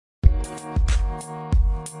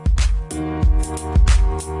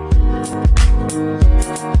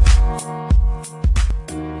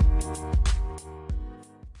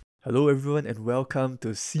Hello, everyone, and welcome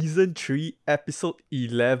to Season 3, Episode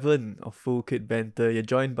 11 of Full Kid Banter. You're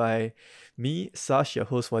joined by me, Sash, your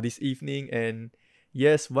host for this evening. And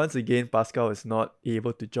yes, once again, Pascal is not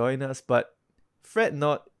able to join us, but fret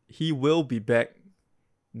not, he will be back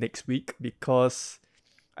next week because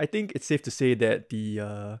I think it's safe to say that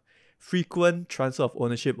the frequent transfer of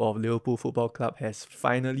ownership of Liverpool Football Club has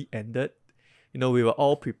finally ended. We were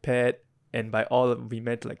all prepared, and by all, we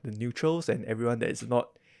meant like the neutrals and everyone that is not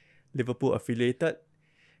Liverpool affiliated.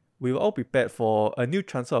 We were all prepared for a new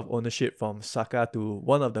transfer of ownership from Saka to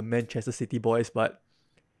one of the Manchester City boys, but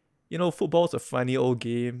football's a funny old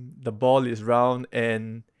game. The ball is round,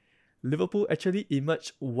 and Liverpool actually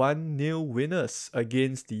emerged 1-0 winners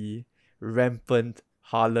against the rampant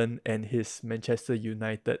Haaland and his Manchester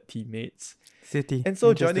United teammates. City, And so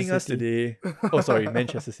Manchester joining us City. today,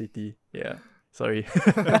 Manchester City. Yeah, sorry.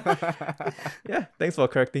 Yeah, thanks for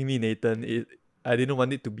correcting me, Nathan. I didn't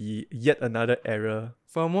want it to be yet another error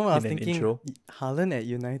For a moment, I was in an thinking intro. Haaland at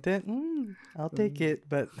United. I'll take it,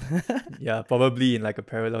 but Yeah, probably in like a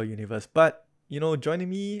parallel universe. But joining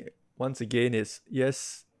me once again is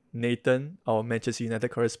Nathan, our Manchester United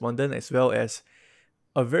correspondent, as well as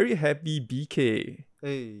a very happy BK,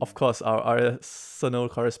 Hey. of course, our Arsenal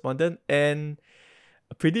correspondent, and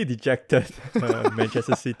a pretty dejected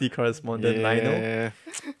Manchester City correspondent, Lionel.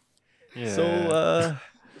 Yeah. So,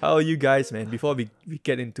 how are you guys, man? Before we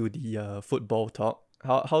get into the football talk,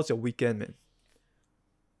 how's your weekend, man?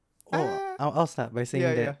 I'll start by saying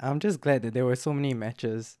Yeah, that yeah. I'm just glad that there were so many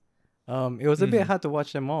matches. It was a bit hard to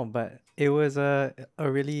watch them all, but it was a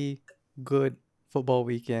really good football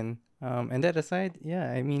weekend. And that aside, yeah,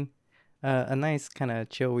 I mean, a nice kind of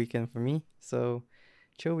chill weekend for me. So,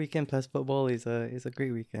 chill weekend plus football is a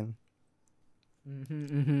great weekend.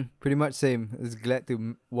 Pretty much same. I was glad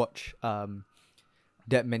to watch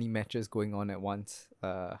that many matches going on at once.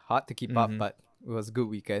 Hard to keep up, but it was a good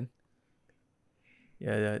weekend.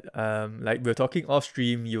 Yeah, like we were talking off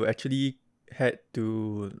stream, you actually had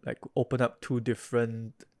to like open up two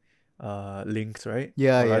different links, right?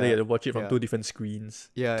 Yeah, Or rather, you yeah, had to watch it from yeah. two different screens.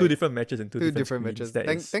 Yeah, Two different matches and two two different different screens.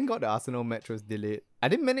 matches. Thank God the Arsenal match was delayed. I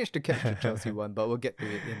didn't manage to catch the Chelsea one, but we'll get to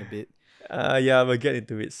it in a bit. Yeah, we'll get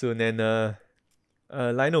into it soon. And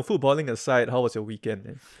Lionel, footballing aside, how was your weekend,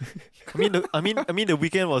 man? The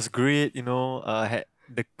weekend was great. Had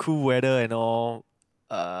the cool weather and all.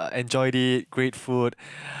 Enjoyed it. Great food,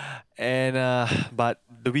 and but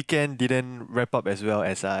the weekend didn't wrap up as well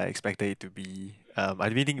as I expected it to be. I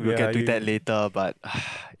really think we'll Yeah, get to that you later, but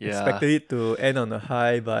yeah, expected it to end on a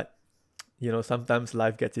high, but sometimes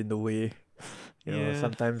life gets in the way. yeah.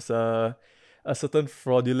 Sometimes a certain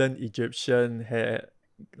fraudulent Egyptian had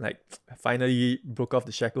like finally broke off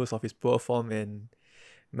the shackles of his poor form and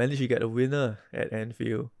managed to get a winner at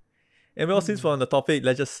Anfield. And well, since we're on the topic,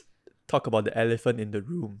 let's just talk about the elephant in the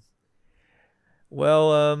room.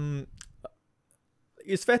 Well,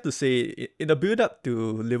 it's fair to say in the build up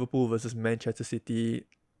to Liverpool versus Manchester City,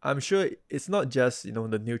 I'm sure it's not just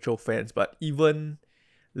the neutral fans, but even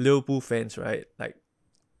Liverpool fans, right? Like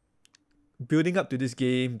building up to this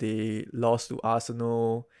game, they lost to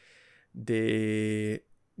Arsenal. They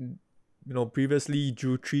previously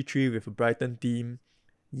drew 3-3 with a Brighton team.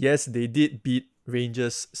 Yes, they did beat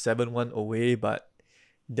Rangers 7-1 away, but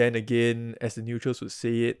then again, as the neutrals would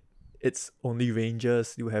say it, it's only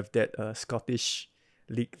Rangers. You have that Scottish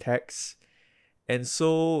league tax. And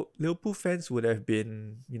so Liverpool fans would have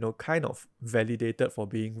been, kind of validated for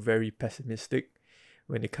being very pessimistic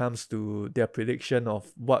when it comes to their prediction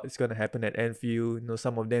of what is going to happen at Anfield.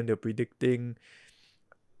 Some of them they're predicting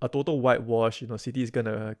a total whitewash. City is going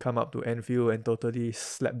to come up to Anfield and totally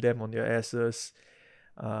slap them on their asses,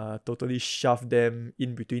 totally shove them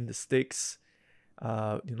in between the sticks.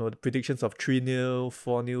 The predictions of 3-0,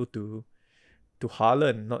 4-0 to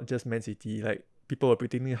Haaland, not just Man City. Like people were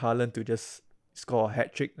predicting Haaland to just score a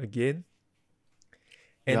hat trick again.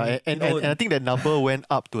 And I think that number went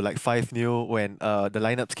up to like 5-0 when the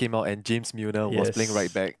lineups came out and James Milner was playing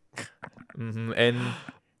right back. And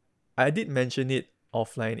I did mention it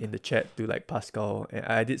offline in the chat to like Pascal, and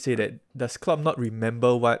I did say that does Klopp not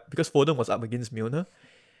remember what, because Foden was up against Milner,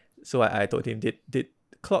 so I told him, did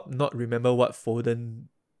Klopp not remember what Foden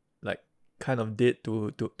like kind of did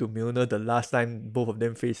to Milner the last time both of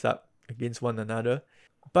them faced up against one another?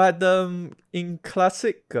 But in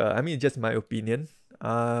classic, just my opinion,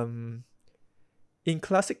 in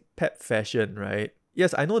classic Pep fashion, right?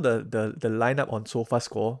 Yes, I know the lineup on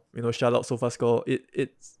SofaScore, shout out SofaScore.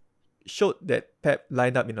 It showed that Pep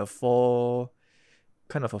lined up in a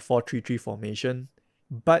 4-3-3 formation.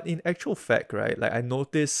 But in actual fact, right, like I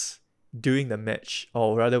noticed during the match,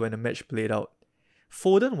 or rather when the match played out,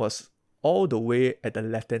 Foden was all the way at the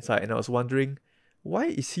left-hand side, and I was wondering, why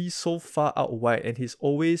is he so far out wide? And he's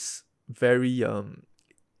always very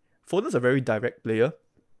Foden's a very direct player,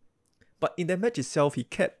 but in that match itself,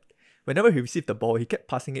 whenever he received the ball, he kept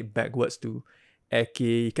passing it backwards to Ake,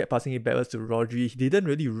 he kept passing it backwards to Rodri. He didn't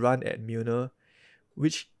really run at Milner,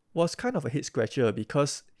 which was kind of a head scratcher,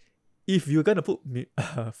 because if you're gonna put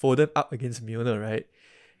Foden up against Milner, right,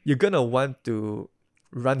 you're gonna want to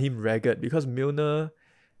run him ragged, because Milner,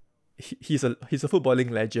 he's a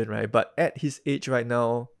footballing legend, right? But at his age right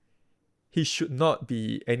now, he should not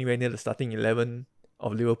be anywhere near the starting 11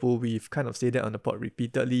 of Liverpool. We've kind of said that on the pod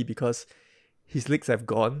repeatedly, because his legs have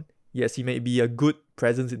gone. Yes, he may be a good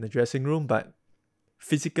presence in the dressing room, but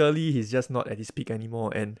physically, he's just not at his peak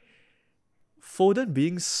anymore. And Foden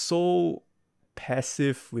being so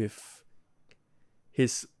passive with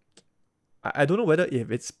his... I don't know whether if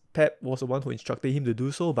it's Pep was the one who instructed him to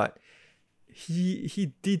do so, but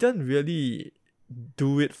he didn't really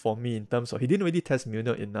do it for me, in terms of he didn't really test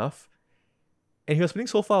Milner enough. And he was playing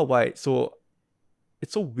so far wide, so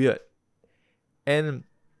it's so weird. And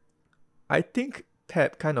I think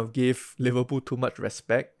Pep kind of gave Liverpool too much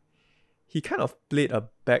respect. He kind of played a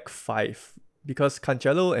back five, because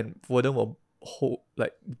Cancelo and Foden were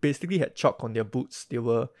basically had chalk on their boots. They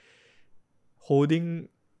were holding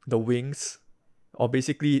the wings, or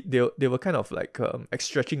basically they were kind of like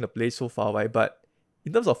stretching the play so far wide. But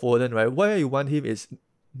in terms of Foden, right, why you want him is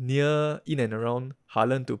near, in and around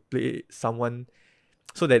Haaland to play someone,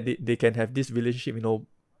 so that they can have this relationship,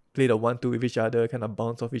 play the 1-2 with each other, kind of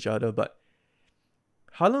bounce off each other. But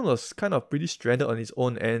Haaland was kind of pretty stranded on his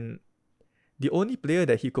own, and the only player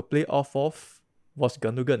that he could play off of was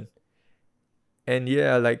Gundogan. And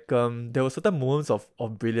yeah, there were certain moments of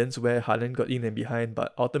brilliance where Haaland got in and behind,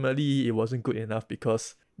 but ultimately it wasn't good enough,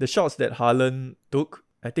 because the shots that Haaland took,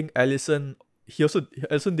 I think Alisson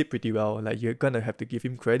did pretty well. Like, you're gonna have to give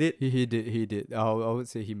him credit. He did. I would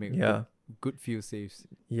say he made good few saves.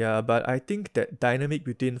 Yeah, but I think that dynamic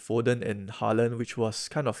between Foden and Haaland, which was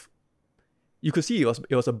kind of, you could see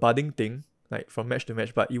it was a budding thing, like from match to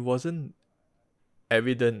match, but it wasn't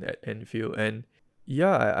evident at Anfield. And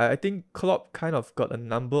yeah, I think Klopp kind of got a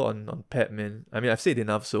number on Pep, man. I mean, I've said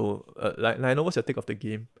enough, so Lionel, what's your take of the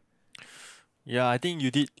game? Yeah, I think you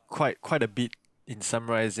did quite a bit in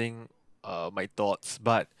summarizing my thoughts.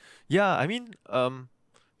 But yeah, I mean,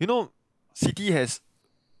 City has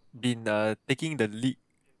been taking the league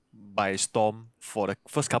by storm for the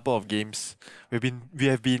first couple of games. We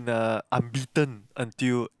have been unbeaten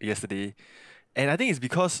until yesterday. And I think it's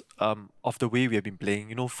because of the way we have been playing,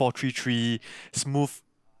 4-3-3,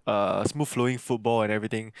 smooth flowing football and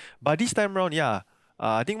everything. But this time around,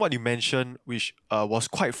 I think what you mentioned, which was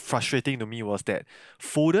quite frustrating to me, was that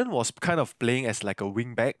Foden was kind of playing as like a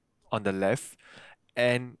wing back on the left.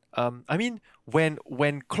 And I mean,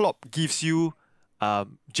 when Klopp gives you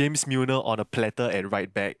James Milner on a platter at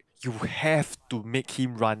right back, you have to make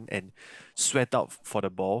him run and sweat out for the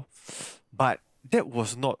ball. But that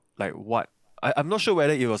was not like what... I'm not sure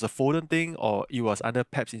whether it was a Foden thing or it was under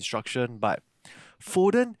Pep's instruction, but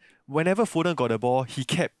whenever Foden got the ball, he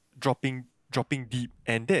kept dropping deep,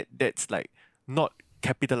 and that's like not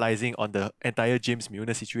capitalizing on the entire James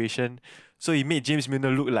Milner situation. So it made James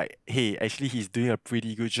Milner look like, hey, actually he's doing a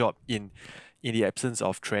pretty good job in the absence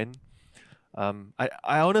of Trent. I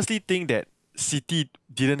honestly think that City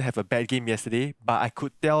didn't have a bad game yesterday, but I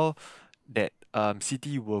could tell that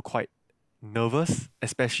City were quite nervous,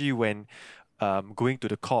 especially when going to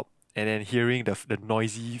the Kop and then hearing the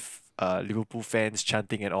noisy Liverpool fans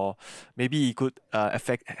chanting and all. Maybe it could have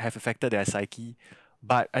affected their psyche.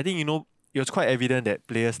 But I think, it was quite evident that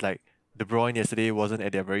players like De Bruyne yesterday wasn't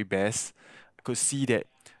at their very best. I could see that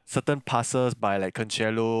certain passes by like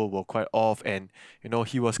Cancelo were quite off, and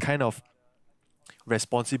he was kind of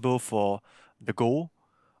responsible for the goal.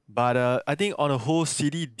 But I think on a whole,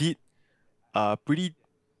 City did a pretty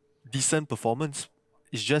decent performance.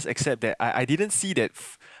 It's just except that I didn't see that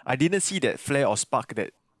flair or spark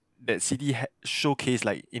that City showcased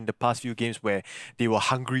like in the past few games, where they were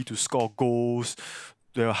hungry to score goals,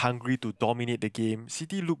 they were hungry to dominate the game.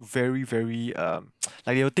 City looked very, very like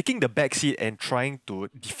they were taking the back seat and trying to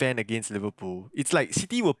defend against Liverpool. It's like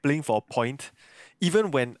City were playing for a point.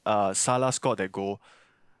 Even when Salah scored that goal,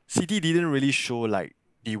 City didn't really show like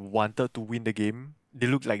they wanted to win the game. They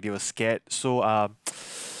looked like they were scared. So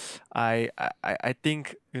I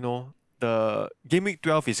think the game week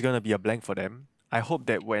 12 is gonna be a blank for them. I hope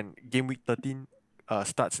that when game week 13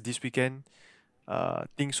 starts this weekend,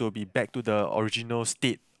 things will be back to the original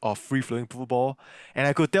state of free flowing football. And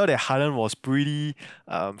I could tell that Haaland was pretty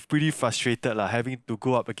frustrated having to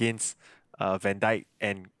go up against Van Dijk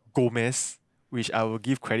and Gomez, which I will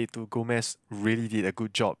give credit to. Gomez really did a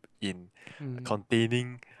good job in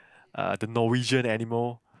containing the Norwegian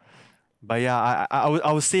animal. But yeah,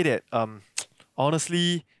 I would say that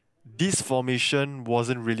honestly, this formation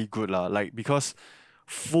wasn't really good lah. Like because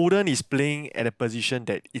Foden is playing at a position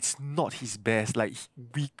that it's not his best. Like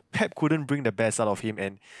Pep couldn't bring the best out of him,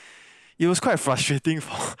 and it was quite frustrating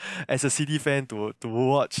for as a City fan to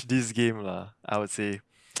watch this game lah. I would say,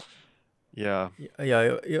 yeah.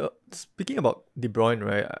 Yeah. Speaking about De Bruyne,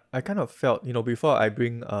 right? I kind of felt, before I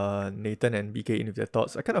bring Nathan and BK in with their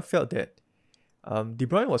thoughts, I kind of felt that De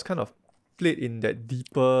Bruyne was kind of played in that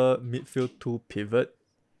deeper midfield two pivot,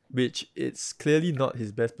 which it's clearly not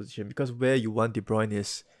his best position because where you want De Bruyne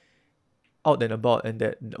is out and about and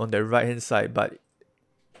that on the right hand side. But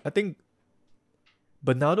I think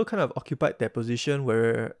Bernardo kind of occupied that position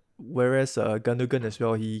whereas Gundogan as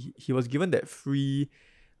well, he was given that free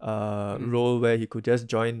role where he could just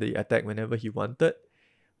join the attack whenever he wanted,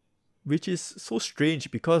 which is so strange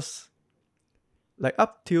because like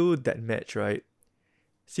up till that match, right,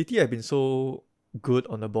 City have been so good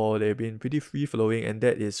on the ball. They've been pretty free flowing, and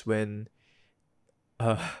that is when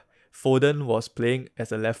Foden was playing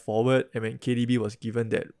as a left forward, and when KDB was given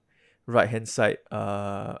that right hand side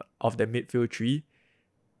of the midfield tree.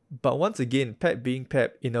 But once again, Pep being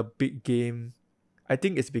Pep in a big game, I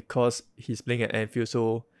think it's because he's playing at Anfield,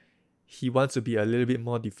 so he wants to be a little bit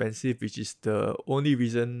more defensive, which is the only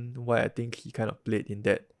reason why I think he kind of played in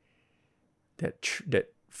that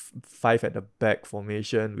five at the back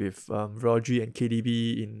formation with Rodri and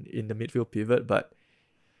KDB in the midfield pivot. But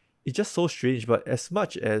it's just so strange. But as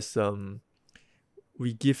much as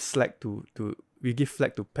we give flack to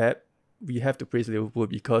Pep, we have to praise Liverpool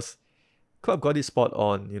because Klopp got it spot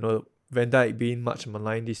on. Van Dijk being much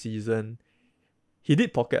maligned this season, he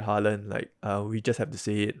did pocket Haaland. Like we just have to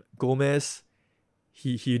say it. Gomez,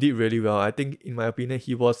 he did really well. I think, in my opinion,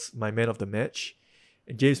 he was my man of the match.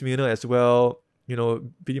 And James Milner as well.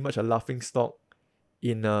 Pretty much a laughing stock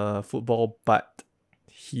in football, but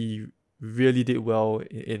he really did well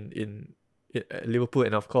in Liverpool.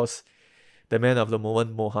 And of course, the man of the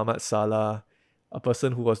moment, Mohamed Salah, a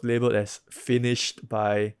person who was labelled as finished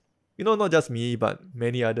by, not just me, but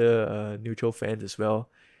many other neutral fans as well.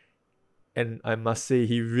 And I must say,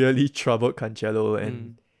 he really troubled Cancelo.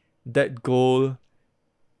 And that goal,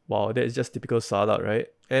 wow, that is just typical Salah, right?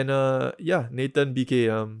 And Nathan,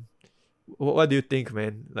 BK, what do you think,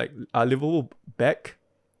 man? Like, are Liverpool back?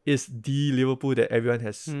 Is the Liverpool that everyone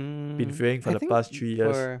has been fearing for I the think past 3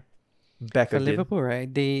 years back for again? Liverpool,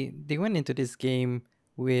 right? They went into this game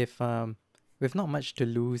with not much to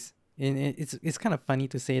lose. And it's kind of funny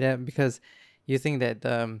to say that because you think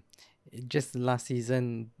that just last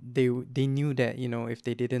season they knew that if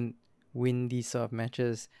they didn't win these sort of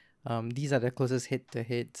matches, these are the closest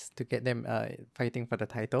head-to-heads to get them fighting for the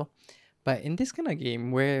title. But in this kind of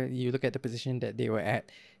game where you look at the position that they were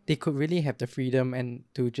at, they could really have the freedom and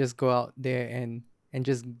to just go out there and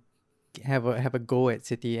just have a go at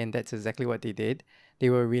City, and that's exactly what they did.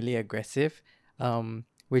 They were really aggressive,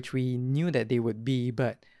 which we knew that they would be,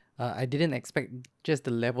 but I didn't expect just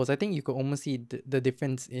the levels. I think you could almost see the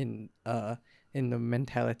difference in the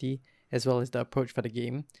mentality as well as the approach for the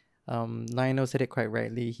game. Lionel said it quite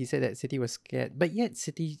rightly. He said that City was scared, but yet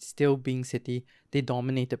City, still being City, they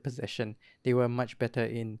dominated possession. They were much better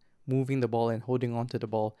in moving the ball and holding on to the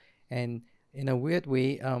ball. And in a weird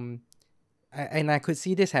way, I could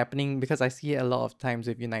see this happening because I see it a lot of times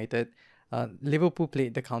with United. Liverpool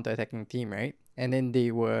played the counter-attacking team, right? And then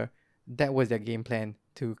that was their game plan,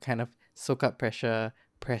 to kind of soak up pressure,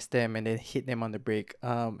 press them, and then hit them on the break.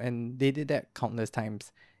 And they did that countless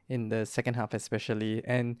times in the second half especially.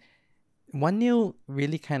 And 1-0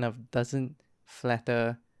 really kind of doesn't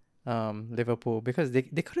flatter Liverpool because they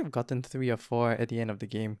could have gotten 3 or 4 at the end of the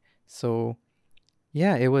game. So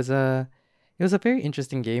yeah, it was a very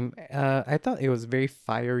interesting game. I thought it was very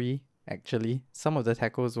fiery actually. Some of the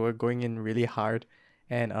tackles were going in really hard,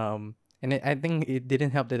 and I think it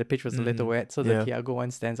didn't help that the pitch was a little wet. So the Thiago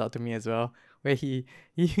one stands out to me as well, where he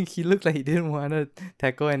looked like he didn't want to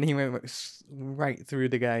tackle and he went right through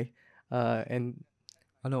the guy. And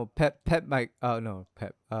Oh no,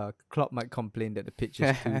 Klopp might complain that the pitch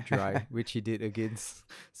is too dry, which he did against.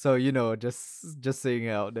 So just saying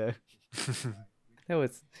it out there. that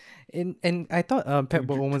was, and I thought Pep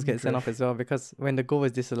would almost get sent off as well because when the goal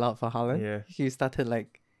was disallowed for Haaland, he started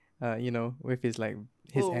with his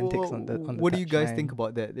antics on the What do you guys touchline. think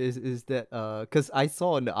about that? Is that because I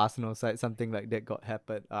saw on the Arsenal side something like that got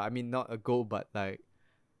happened. I mean, not a goal, but like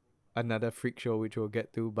another freak show which we'll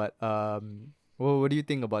get to. But what do you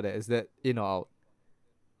think about that? Is that in or out?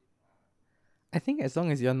 I think as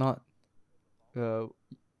long as you're not. Uh,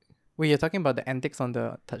 Wait, you're talking about the antics on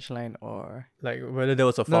the touchline or Like whether there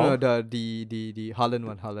was a foul. no, the Haaland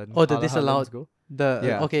one, Haaland. Oh, the Haaland's disallowed- goal. the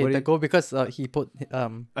Yeah, okay what the do you- goal because he put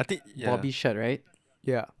I think yeah. Bobby's shirt, right?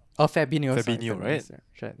 Yeah. Or Fabinho. Fabinho, right?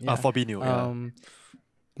 Shirt. Yeah. Fabinho,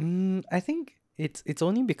 yeah. I think it's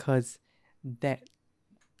only because that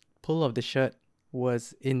pull of the shirt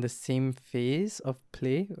was in the same phase of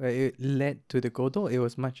play where it led to the goal. Though it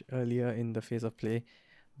was much earlier in the phase of play,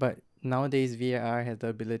 but nowadays VAR has the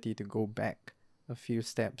ability to go back a few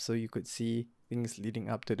steps, so you could see things leading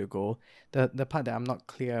up to the goal. The part that I'm not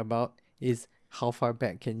clear about is how far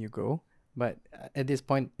back can you go. But at this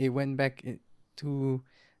point, it went back to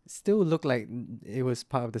still look like it was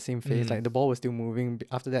part of the same phase. Like the ball was still moving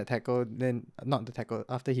after that tackle. Then not the tackle.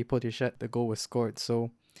 After he pulled his shirt, the goal was scored.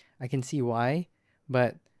 So I can see why.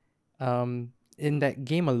 But in that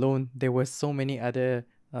game alone, there were so many other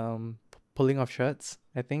pulling of shirts.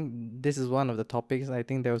 I think this is one of the topics. I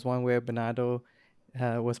think there was one where Bernardo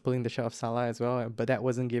was pulling the shirt of Salah as well, but that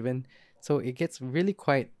wasn't given. So it gets really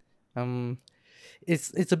quite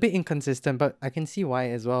it's a bit inconsistent, but I can see why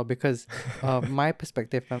as well, because my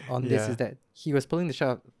perspective on this Yeah. is that he was pulling the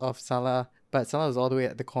shot of Salah, but Salah was all the way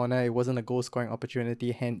at the corner. It wasn't a goal scoring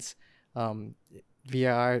opportunity, hence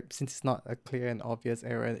VAR, since it's not a clear and obvious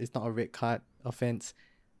error, it's not a red card offense,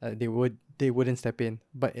 they wouldn't step in.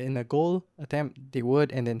 But in a goal attempt they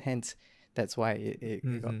would, and then hence that's why it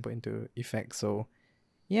got Mhm. put into effect. So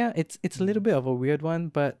yeah, it's a little bit of a weird one,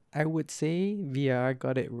 but I would say VR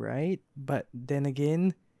got it right. But then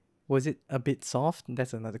again, was it a bit soft?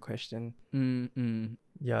 That's another question.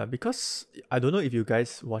 Yeah, because I don't know if you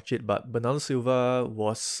guys watch it, but Bernardo Silva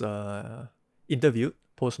was interviewed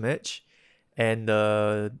post match, and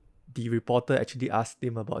the reporter actually asked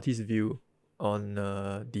him about his view on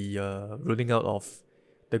the ruling out of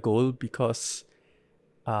the goal because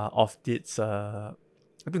of its I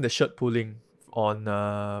think the shirt pulling on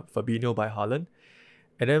Fabinho by Haaland,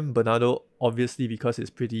 and then Bernardo, obviously because he's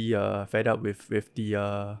pretty fed up with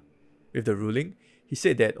the ruling, he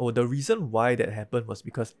said that the reason why that happened was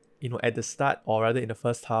because at the start, or rather in the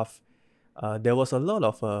first half, there was a lot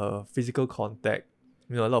of physical contact,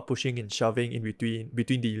 a lot of pushing and shoving in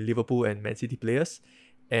between the Liverpool and Man City players,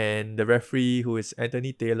 and the referee, who is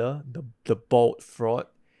Anthony Taylor, the bald fraud,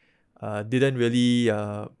 didn't really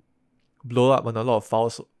blow up on a lot of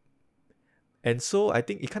fouls. And so I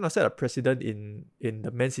think it kind of set a precedent in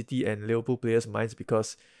the Man City and Liverpool players' minds,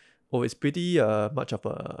 because it's pretty much of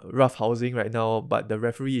a rough housing right now, but the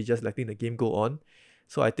referee is just letting the game go on.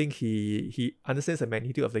 So I think he understands the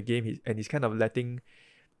magnitude of the game, and he's kind of letting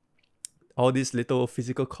all these little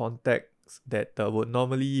physical contacts that would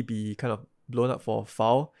normally be kind of blown up for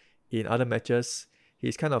foul in other matches.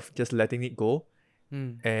 He's kind of just letting it go.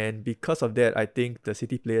 And because of that, I think the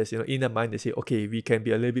City players, in their mind, they say, okay, we can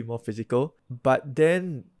be a little bit more physical. But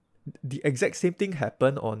then the exact same thing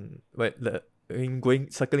happened on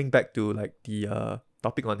circling back to like the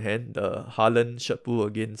topic on hand, the Haaland shirt pull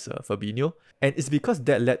against Fabinho. And it's because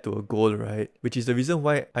that led to a goal, right? Which is the reason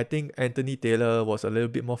why I think Anthony Taylor was a little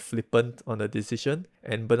bit more flippant on the decision.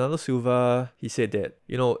 And Bernardo Silva, he said that,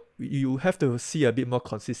 you have to see a bit more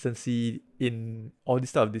consistency in all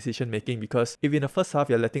this type of decision making, because if in the first half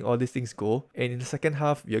you're letting all these things go, and in the second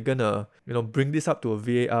half you're gonna, bring this up to a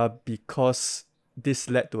VAR because this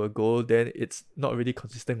led to a goal, then it's not really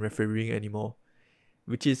consistent refereeing anymore.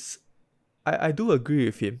 Which is, I do agree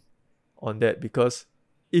with him on that, because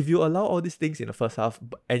if you allow all these things in the first half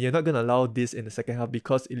and you're not going to allow this in the second half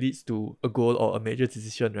because it leads to a goal or a major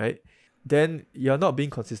decision, right? Then you're not being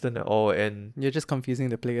consistent at all. And You're just confusing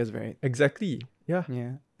the players, right? exactly. Yeah.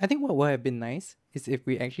 Yeah. I think what would have been nice is if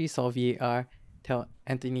we actually saw VAR tell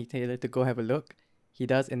Anthony Taylor to go have a look. He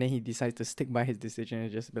does, and then he decides to stick by his decision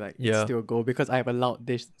and just be like, it's Yeah. still a goal because I've allowed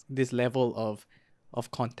this level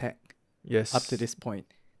of contact Yes. up to this point.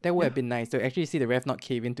 That would have been nice to actually see the ref not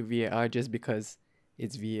cave into VAR just because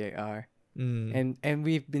it's VAR. Mm. And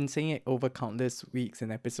we've been saying it over countless weeks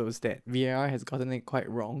and episodes that VAR has gotten it quite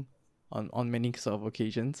wrong on many sort of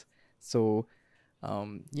occasions. So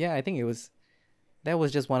I think that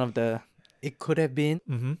was just one of it could have been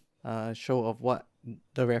Mm-hmm. show of what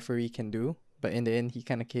the referee can do, but in the end he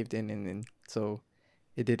kind of caved in, and so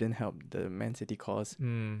it didn't help the Man City cause.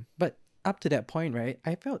 But up to that point, right,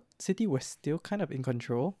 I felt City was still kind of in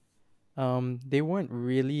control. They weren't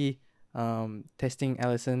really testing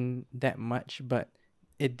Alisson that much, but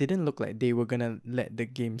it didn't look like they were gonna let the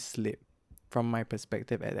game slip from my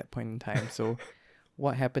perspective at that point in time. So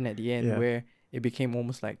what happened at the end, Yeah. where it became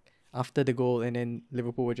almost like after the goal and then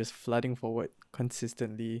Liverpool were just flooding forward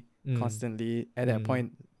consistently, constantly. At that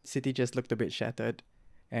point, City just looked a bit shattered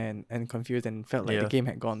and confused and felt like the Yeah. game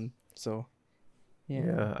had gone. So yeah.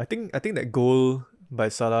 Yeah, I think that goal by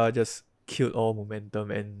Salah just killed all momentum,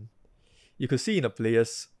 and you could see in the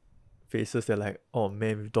players' faces they're like, "Oh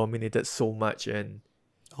man, we've dominated so much, and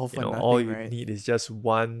All for nothing, all you right? need is just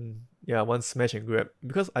one smash and grab."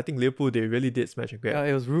 Because I think Liverpool, they really did smash and grab. Yeah,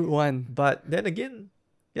 it was route one. But then again,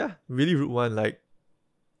 yeah, really route one. Like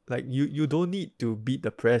you don't need to beat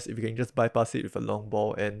the press if you can just bypass it with a long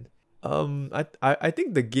ball. And I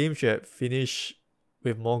think the game should have finished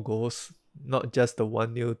with more goals, not just the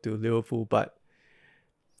 1-0 to Liverpool, but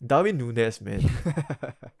Darwin Nunes, man,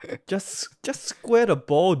 just square the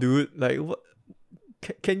ball, dude. Like what?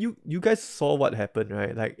 Can you guys saw what happened,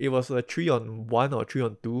 right? Like it was a 3-on-1 or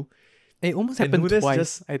 3-on-2. It almost And happened Nunes twice.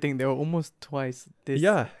 just- I think there were almost twice this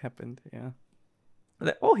Yeah. happened. Yeah.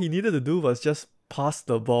 Like all he needed to do was just pass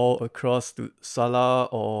the ball across to Salah,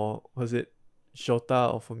 or was it Jota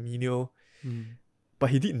or Firmino? But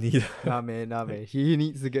he didn't need. Nah, man. He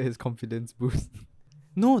needs to get his confidence boost.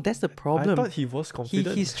 No, that's the I problem. thought he was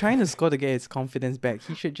confident. He's trying to score to get his confidence back.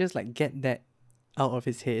 He should just like get that out of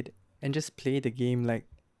his head and just play the game. Like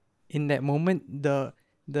in that moment,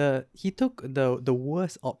 he took the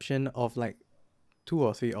worst option of like 2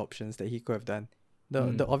 or 3 options that he could have done.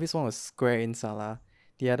 The obvious one was square in Salah.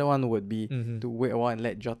 The other one would be Mhm. to wait a while and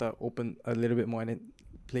let Jota open a little bit more and then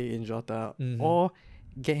play in Jota, Mhm. or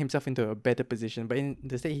get himself into a better position. But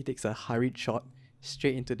instead, he takes a hurried shot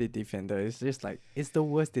straight into the defender. It's just like it's the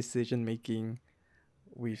worst decision making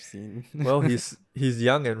we've seen. Well, he's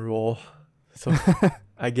young and raw, so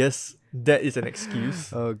I guess that is an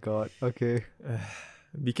excuse. Oh God. Okay.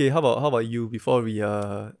 BK, how about you? Before we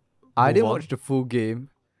I move didn't on? watch the full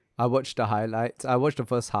game. I watched the highlights. I watched the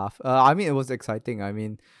first half. I mean, it was exciting. I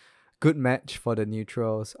mean, good match for the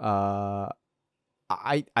neutrals. I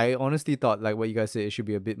honestly thought, like what you guys said, it should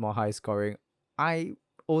be a bit more high scoring. I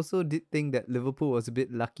also did think that Liverpool was a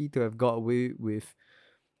bit lucky to have got away with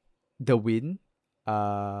the win.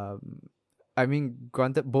 I mean,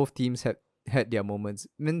 granted, both teams had their moments.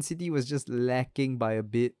 Man City was just lacking by a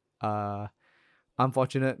bit.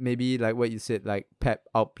 Unfortunate, maybe like what you said, like Pep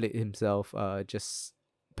outplayed himself. Just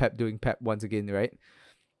Pep doing Pep once again, right?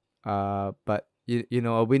 But you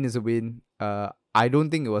know, a win is a win. I don't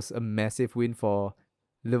think it was a massive win for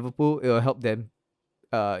Liverpool. It will help them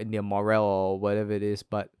in their morale or whatever it is,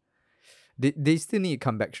 but they still need to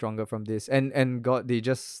come back stronger from this. And God,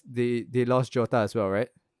 they lost Jota as well, right?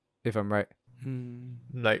 If I'm right.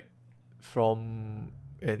 Like from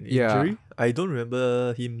an Yeah. injury? I don't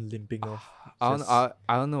remember him limping off. I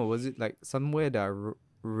don't know. Was it like somewhere that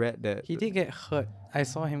read that? He did get hurt. I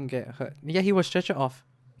saw him get hurt. Yeah, he was stretchered off.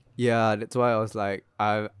 Yeah, that's why I was like,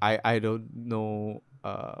 I don't know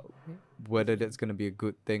whether that's gonna be a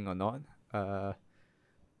good thing or not.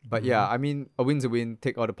 But yeah, I mean, a win's a win.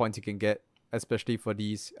 Take all the points you can get, especially for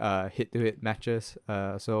these hit-to-hit matches.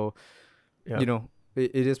 So Yeah. you know,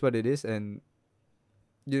 it is what it is, and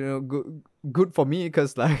you know, good for me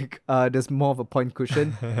because like there's more of a point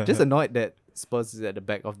cushion. Just annoyed that Spurs is at the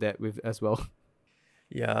back of that with as well.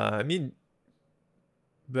 Yeah, I mean,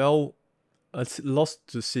 well, a loss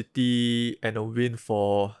to City and a win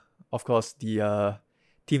for, of course, the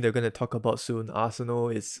team they're going to talk about soon,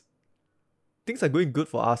 Arsenal. Things are going good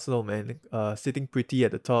for Arsenal, man. Sitting pretty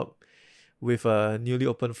at the top with a newly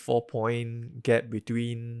opened 4-point gap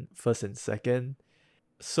between first and second.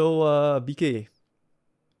 So, BK,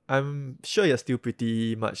 I'm sure you're still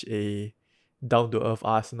pretty much a down-to-earth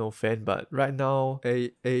Arsenal fan, but right now,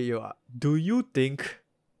 Hey, yo, do you think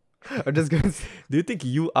I'm just gonna say, do you think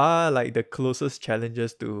you are like the closest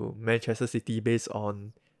challengers to Manchester City based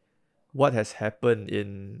on what has happened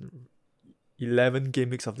in 11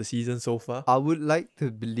 game weeks of the season so far? I would like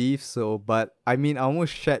to believe so, but I mean, I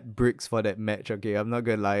almost shed bricks for that match. Okay, I'm not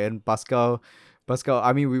gonna lie. And Pascal,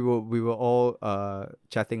 I mean, we were all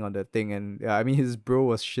chatting on the thing, and yeah, I mean, his bro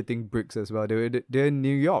was shitting bricks as well. They're in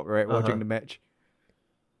New York, right, watching Uh-huh. the match.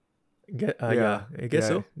 Yeah, I guess yeah.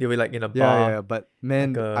 so. They were like in a Yeah, bar, yeah. But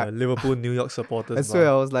man, like a Liverpool New York supporters I swear,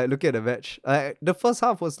 bar. I was like, look at the match. The first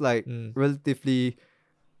half was like Mm. relatively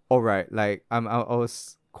alright. Like I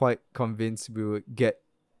was quite convinced we would get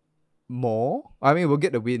more. I mean, we'll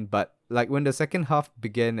get the win, but like when the second half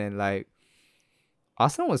began and like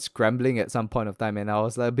Arsenal was scrambling at some point of time, and I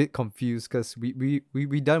was like a bit confused because we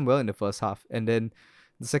done well in the first half, and then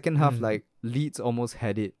the second half, like Leeds almost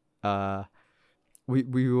had it.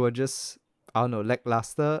 We were just, I don't know,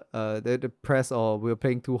 lackluster. The press, or we were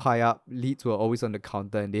playing too high up. Leeds were always on the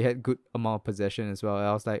counter, and they had good amount of possession as well.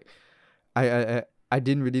 I was like, I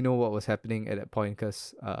didn't really know what was happening at that point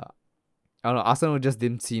because I don't know, Arsenal just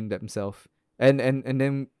didn't seem themselves. And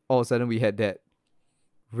then all of a sudden we had that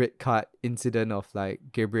red card incident of like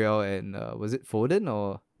Gabriel and was it Foden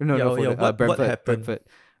or no Yeah, no yeah, Foden, what Brentford happened? Brentford.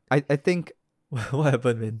 I think What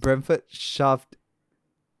happened, man? Brentford shoved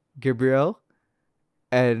Gabriel,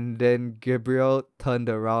 and then Gabriel turned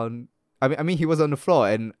around. I mean he was on the floor,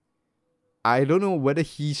 and I don't know whether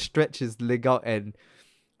he stretched his leg out and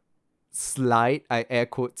slide. I air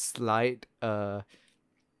quote slide.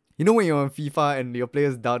 You know when you're on FIFA and your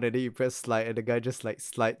player's down and then you press slide and the guy just like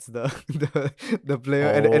slides the player,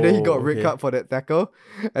 and then he got Oh, red okay. card for that tackle,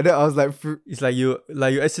 and then I was like, It's like you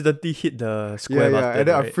accidentally hit the square button, and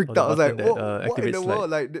then right? I freaked Or the out. I was like, button that, what in activates the slide. world?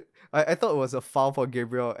 Like, I thought it was a foul for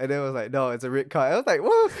Gabriel, and then I was like, no, it's a red card. I was like,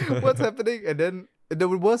 what? What's happening? And then the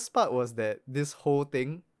worst part was that this whole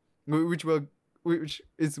thing, which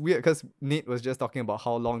is weird because Nate was just talking about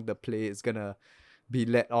how long the play is gonna be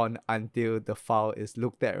let on until the foul is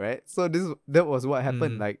looked at, right? So that was what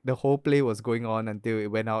happened. Mhm. Like the whole play was going on until it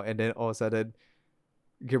went out, and then all of a sudden,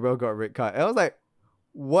 Gabriel got a red card. And I was like,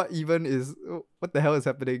 what the hell is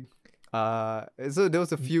happening? So there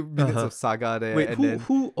was a few minutes Uh-huh. of saga there, Wait, and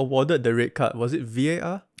who awarded the red card? Was it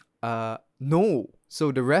VAR? then no.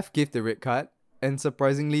 So the ref gave the red card, and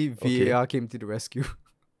surprisingly, VAR came to the rescue.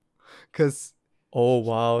 Cause Oh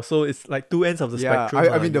wow! So it's like two ends of the yeah,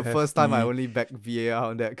 spectrum. I mean You the have first time I the- only backed VAR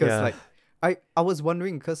on that, cause Yeah. like I was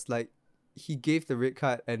wondering, cause like he gave the red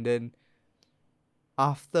card, and then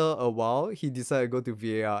after a while he decided to go to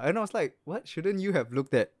VAR, and I was like, what? Shouldn't you have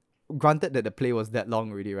looked at? Granted that the play was that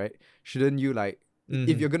long already, right? Shouldn't you like if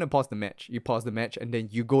Mhm. you're gonna pause the match, you pause the match and then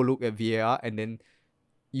you go look at VAR and then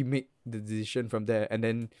you make the decision from there, and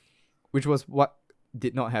then which was what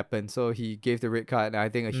did not happen. So he gave the red card, and I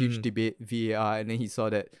think a huge Mhm. debate VAR, and then he saw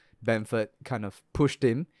that Bamford kind of pushed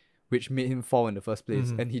him, which made him fall in the first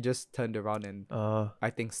place, Mhm. and he just turned around and Uh, I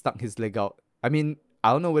think stuck his leg out. I mean,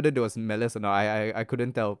 I don't know whether there was malice or not. I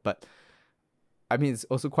couldn't tell, but I mean, it's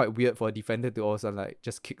also quite weird for a defender to also like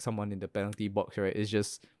just kick someone in the penalty box, right? It's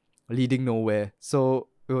just leading nowhere. So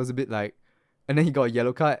it was a bit like, and then he got a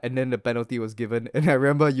yellow card, and then the penalty was given. And I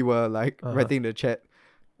remember you were like Uh-huh. writing in the chat,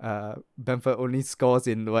 Bamford only scores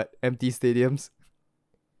in what, empty stadiums.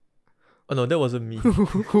 oh no, that wasn't me.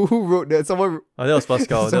 Who wrote that? Someone Oh, that was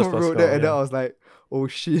Pascal. That was someone wrote Pascal. that, and then I Yeah. was like, oh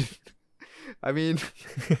shit. I mean,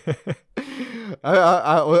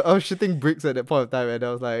 I was shooting bricks at that point of time, and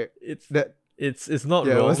I was like, it's that it's not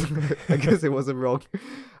yeah, it wrong. was, I guess it wasn't wrong.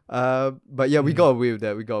 But yeah, we Mm. got away with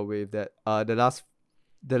that. We got away with that. The last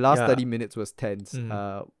Yeah. 30 minutes was tense.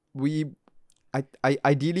 Mm. I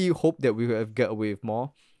ideally hope that we would have got away with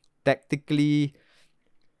more. Tactically,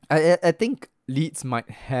 I think Leeds might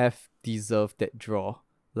have deserved that draw.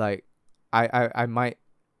 Like, I might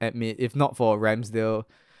admit, if not for Ramsdale,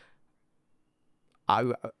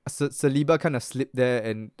 Saliba kind of slipped there,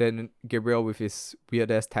 and then Gabriel with his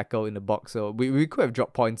weird ass tackle in the box. So we could have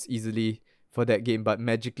dropped points easily for that game, but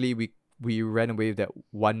magically we ran away with that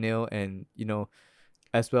 1-0, and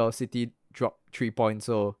as well City dropped 3 points.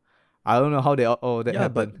 So I don't know how that Yeah,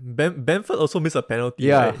 happened. but Bamford also missed a penalty,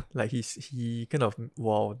 Yeah. right? Like he kind of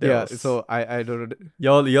wow. That Yeah, was, so I don't know.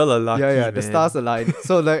 y'all are lucky. Yeah, the man. stars aligned.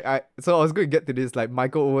 So like I was going to get to this. Like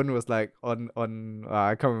Michael Owen was like on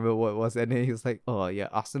I can't remember what it was, and then he was like, oh yeah,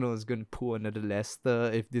 Arsenal is going to pull another Leicester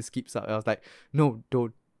if this keeps up. I was like, no,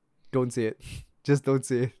 don't say it. Just don't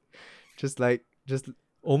say it. Just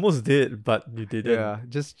Almost did, but you didn't. yeah,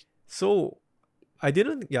 just So I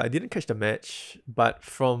didn't catch the match, but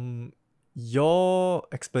from your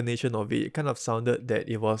explanation of it, it kind of sounded that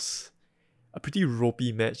it was a pretty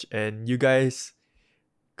ropey match and you guys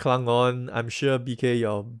clung on. I'm sure BK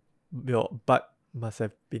your butt must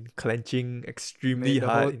have been clenching extremely Mate, the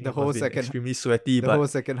hard. whole- It the must whole have been second- extremely sweaty, the but whole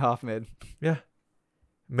second half, man. yeah.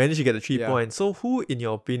 Managed to get the 3 Yeah. points. So who in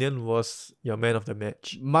your opinion was your man of the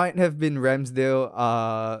match? Might have been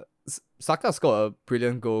Ramsdale. Saka scored a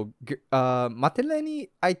brilliant goal.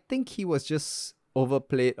 Martinelli, I think he was just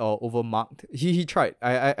overplayed or overmarked. He tried.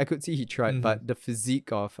 I could see he tried, Mhm. but the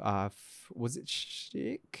physique of was it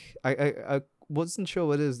Sheikh? I wasn't sure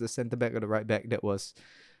whether it was the centre back or the right back that was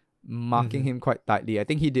marking Mhm. him quite tightly. I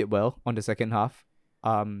think he did well on the second half.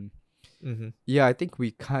 Mm-hmm. Yeah, I think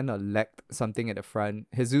we kind of lacked something at the front.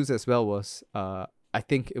 Jesus as well was I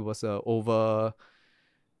think it was a over.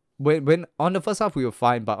 When on the first half we were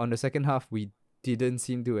fine, but on the second half we didn't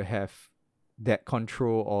seem to have that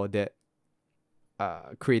control or that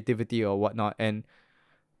creativity or whatnot, and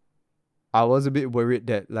I was a bit worried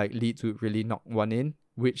that like Leeds would really knock one in,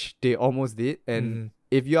 which they almost did. And Mhm.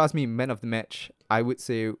 if you ask me, man of the match, I would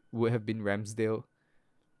say would have been Ramsdale.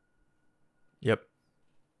 Yep.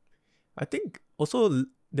 I think also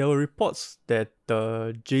there were reports that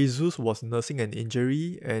Jesus was nursing an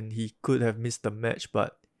injury and he could have missed the match,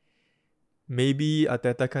 but maybe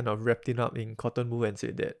Arteta kind of wrapped it up in cotton wool and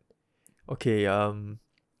said that, okay,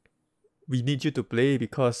 we need you to play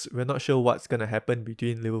because we're not sure what's gonna happen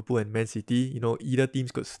between Liverpool and Man City. Either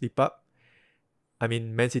teams could slip up. I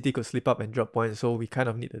mean, Man City could slip up and drop points, so we kind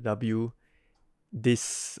of need a W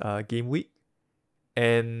this game week.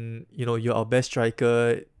 And you're our best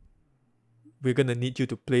striker. We're gonna need you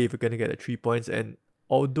to play if we're gonna get the 3 points. And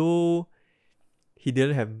although he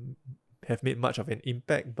didn't have made much of an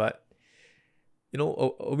impact, but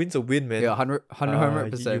a win's a win, man. Yeah,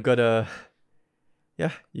 100%. You gotta,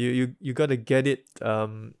 yeah, you gotta get it.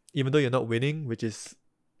 Even though you're not winning, which is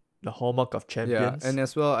the hallmark of Yeah, champions. and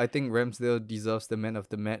as well, I think Ramsdale deserves the man of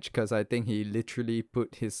the match because I think he literally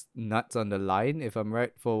put his nuts on the line, if I'm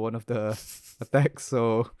right, for one of the attacks.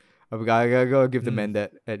 So I gotta give the man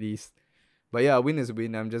that at least. But yeah, a win is a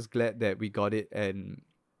win. I'm just glad that we got it, and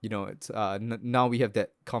it's now we have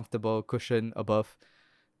that comfortable cushion above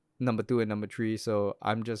number 2 and number 3. So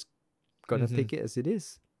I'm just gonna take it as it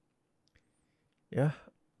is. Yeah,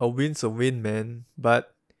 a win's a win, man.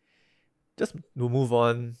 But just to move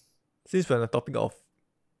on, since we're on the topic of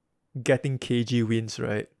getting KG wins,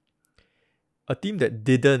 right? A team that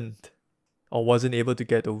didn't or wasn't able to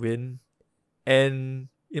get a win, and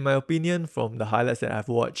in my opinion, from the highlights that I've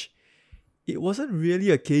watched, it wasn't really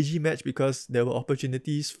a KG match because there were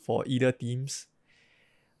opportunities for either teams.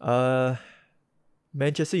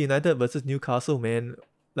 Manchester United versus Newcastle, man.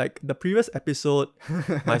 Like the previous episode,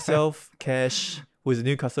 myself, Cash, who is a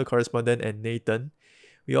Newcastle correspondent, and Nathan,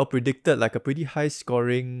 we all predicted like a pretty high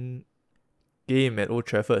scoring game at Old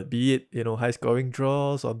Trafford, be it high scoring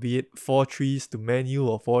draws or be it 4-3s to Man U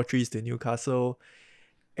or 4-3s to Newcastle.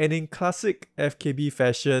 And in classic FKB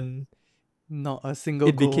fashion, Not a single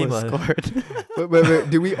It goal became was a- scored. Wait,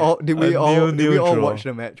 did we all nil draw. watch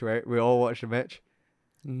the match, right? We all watched the match.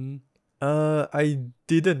 Mm. I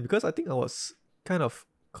didn't because I think I was kind of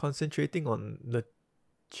concentrating on the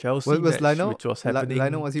Chelsea Was match, Lionel? which was happening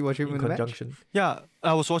Lionel, was he watching in the match? conjunction. Yeah,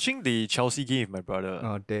 I was watching the Chelsea game with my brother.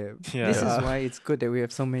 Oh damn! Yeah. This Yeah. is why it's good that we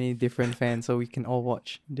have so many different fans, so we can all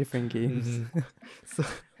watch different games. Mhm.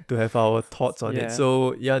 To have our thoughts on Yeah. it.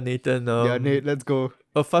 So yeah, Nathan. Yeah, Nate, let's go.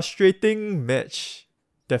 A frustrating match,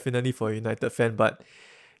 definitely for a United fan, but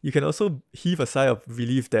you can also heave a sigh of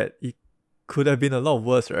relief that it could have been a lot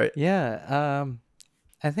worse, right? Yeah,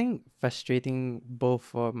 I think frustrating both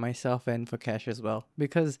for myself and for Cash as well,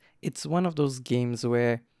 because it's one of those games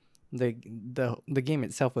where the game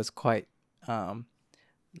itself was quite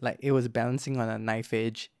like it was balancing on a knife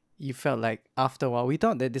edge. You felt like after a while we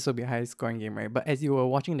thought that this would be a high scoring game, right? But as you were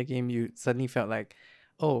watching the game, you suddenly felt like,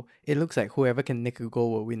 oh, it looks like whoever can nick a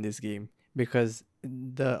goal will win this game because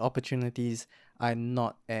the opportunities are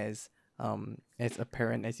not as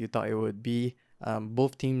apparent as you thought it would be.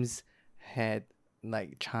 Both teams had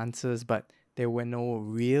like chances, but there were no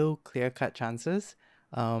real clear-cut chances.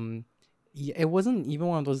 It wasn't even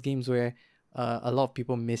one of those games where a lot of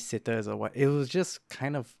people missed sitters or what. It was just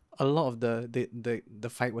kind of a lot of the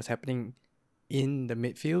fight was happening in the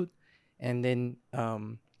midfield, and then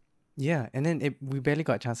we barely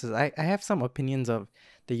got chances. I have some opinions of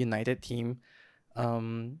the United team.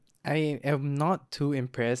 I am not too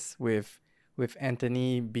impressed with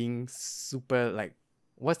Anthony being super like,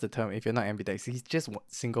 what's the term if you're not ambidextrous? He's just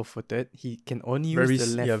single-footed. He can only use Very the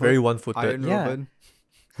left foot. very one-footed. Iron Yeah. Robin.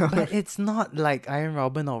 But it's not like Iron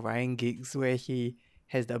Robin or Ryan Giggs where he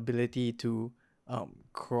has the ability to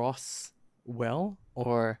cross well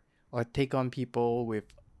or take on people with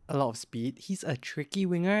a lot of speed. He's a tricky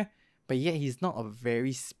winger, but yet he's not a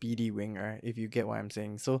very speedy winger, if you get what I'm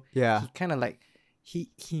saying. So Yeah. he kind of like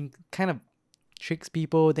he kind of tricks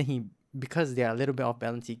people, then because they are a little bit off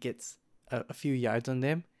balance, he gets a few yards on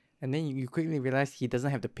them, and then you quickly realize he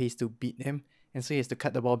doesn't have the pace to beat them, and so he has to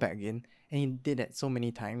cut the ball back in, and he did that so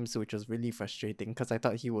many times, which was really frustrating because I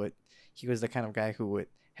thought he was the kind of guy who would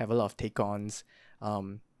have a lot of take-ons,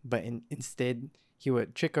 but instead he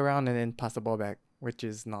would trick around and then pass the ball back, which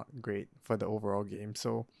is not great for the overall game.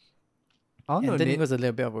 So I don't know, Anthony Nate, was a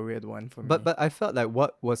little bit of a weird one for me. but I felt like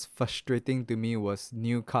what was frustrating to me was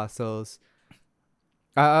Newcastle's.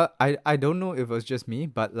 I don't know if it was just me,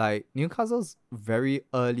 but like Newcastle's very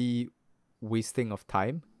early wasting of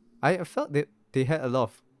time. I felt that they had a lot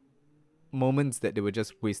of moments that they were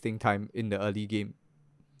just wasting time in the early game.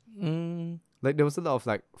 Like there was a lot of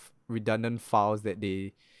like redundant fouls that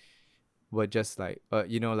they were just like like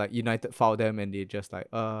United fouled them and they just like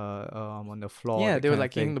I'm on the floor. yeah, that they were kind of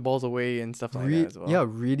like kicking thing. the balls away and stuff like that as well. Yeah,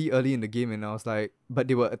 really early in the game, and I was like, but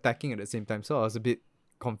they were attacking at the same time, so I was a bit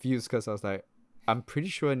confused because I was like, I'm pretty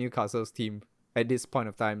sure Newcastle's team at this point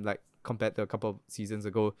of time, like compared to a couple of seasons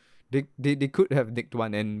ago, they could have nicked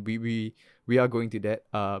one, and we are going to that.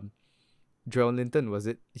 Joel Linton, was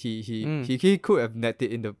it? He could have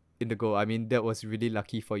netted in the goal. I mean, that was really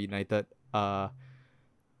lucky for United.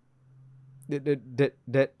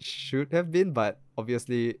 That should have been, but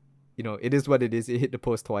obviously, it is what it is. It hit the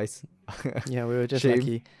post twice. Yeah, we were just Shame.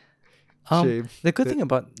 lucky. Shame. The good thing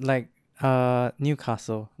about like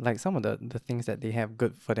Newcastle, like some of the things that they have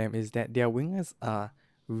good for them is that their wingers are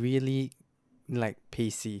really like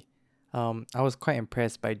pacey. I was quite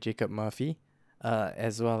impressed by Jacob Murphy,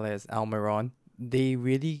 as well as Almiron. They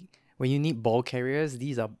really, when you need ball carriers,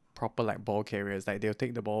 these are proper like ball carriers. Like they'll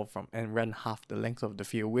take the ball from and run half the length of the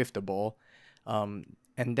field with the ball, and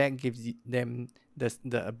that gives them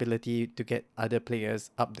the ability to get other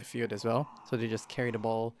players up the field as well. So they just carry the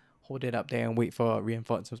ball, hold it up there, and wait for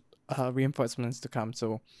reinforcements to come.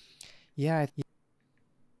 So yeah, I think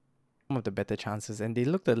some of the better chances, and they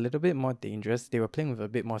looked a little bit more dangerous. They were playing with a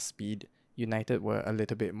bit more speed. United were a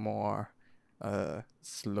little bit more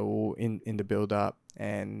slow in the build up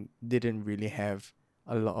and didn't really have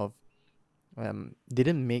a lot of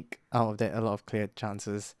didn't make out of that a lot of clear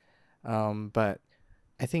chances. But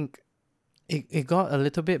I think it got a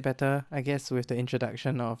little bit better, I guess, with the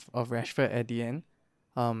introduction of Rashford at the end.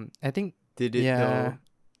 I think Did it though?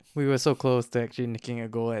 we were so close to actually nicking a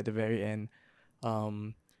goal at the very end.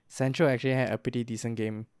 Sancho actually had a pretty decent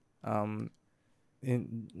game.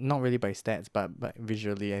 Not really by stats, but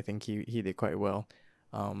visually, I think he did quite well.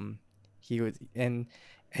 He was and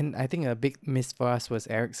I think a big miss for us was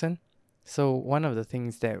Eriksen. So one of the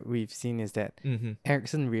things that we've seen is that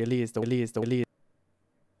Eriksen really is the.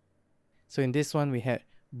 So in this one we had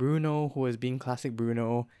Bruno, who was being classic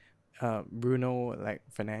Bruno, Bruno like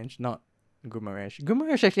Fernandes, not Guimaraes.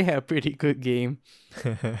 Guimaraes actually had a pretty good game.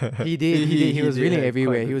 He did. He was did really have quite a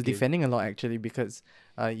everywhere. He good was game. defending a lot actually because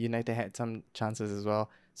United had some chances as well.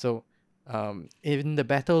 So in the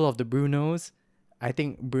battle of the Brunos, I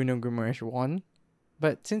think Bruno Guimaraes won.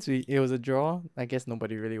 But since it was a draw, I guess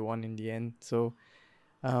nobody really won in the end. So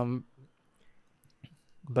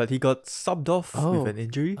But he got subbed off with an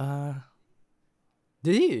injury.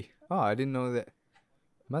 Did he? Oh, I didn't know that.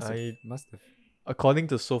 Must I- have. According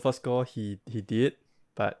to SofaScore, he did,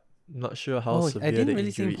 but not sure how severe I didn't the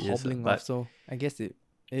really see him injury is. hobbling But off, so I guess it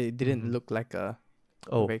didn't Mhm. look like a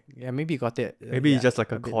oh, maybe he got it maybe just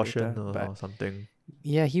like a bit caution later, or but something.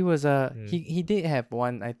 yeah, he was Mm. he did have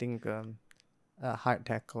one, I think, a hard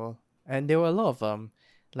tackle, and there were a lot of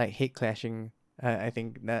like head clashing. I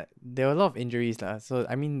think that there were a lot of injuries lah. So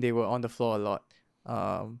I mean they were on the floor a lot.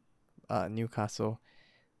 Newcastle.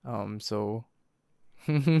 So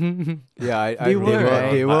Yeah, They were, right?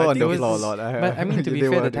 they But I were on think the it floor a was- lot. but I mean to be They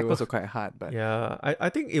fair, were, the they tackles were. were quite hard. But Yeah, I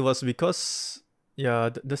think it was because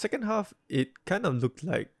the second half it kind of looked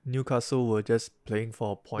like Newcastle were just playing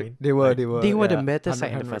for a point. They were. Like, They were. they were the yeah, better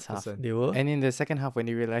side in the first half. 100%. They were. And in the second half, when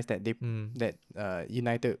they realized that Mm.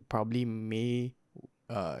 United probably may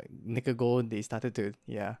nick a goal, they started to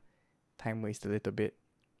time waste a little bit.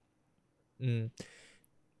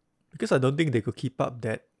 Because I don't think they could keep up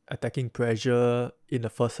that attacking pressure in the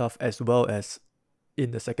first half as well as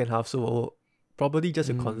in the second half. So probably just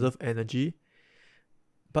to conserve energy.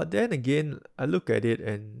 But then again, I look at it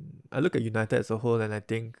and I look at United as a whole, and I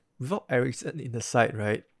think without Eriksen in the side,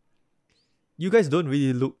 right? You guys don't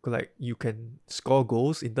really look like you can score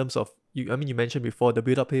goals in terms of you. I mean, you mentioned before the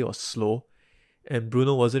build-up play was slow, and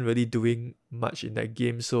Bruno wasn't really doing much in that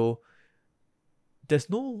game. So there's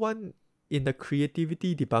no one in the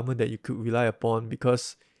creativity department that you could rely upon,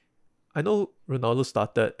 because I know Ronaldo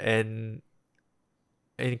started, and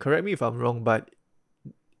correct me if I'm wrong, but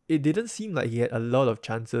it didn't seem like he had a lot of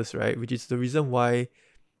chances, right? Which is the reason why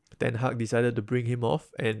Ten Hag decided to bring him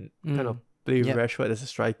off and kind of play Yep. Rashford as a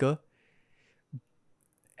striker.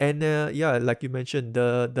 And like you mentioned,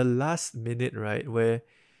 the last minute, right, where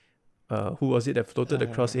who was it that floated the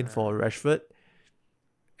cross in for Rashford?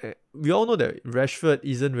 We all know that Rashford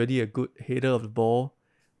isn't really a good header of the ball,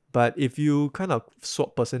 but if you kind of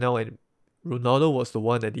swap personnel and Ronaldo was the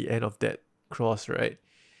one at the end of that cross, right?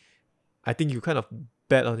 I think you kind of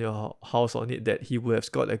bet on your house on it that he would have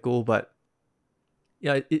scored a goal. But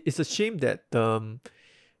yeah, it's a shame that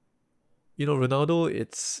Ronaldo.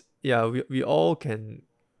 It's we all can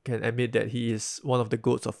admit that he is one of the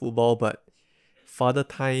goats of football, but father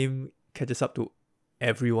time catches up to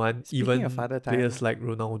everyone, Speaking even of father time, players like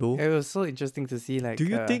Ronaldo. It was so interesting to see, like, Do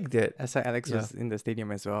you think that Sir Alex yeah. was in the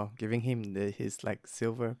stadium as well, giving him his like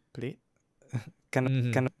silver plate.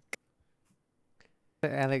 Mhm. Kind of. Sir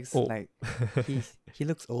Alex, Oh. like, he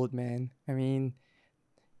looks old, man. I mean,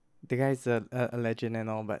 the guy's a legend and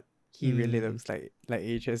all, but he really Mm. looks like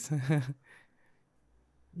ages.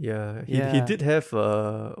 Yeah, he Yeah. did have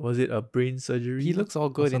was it a brain surgery? He looks all or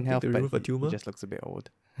good in something health, to but remove a he tumor? just looks a bit old.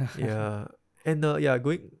 Yeah, and yeah,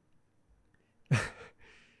 going.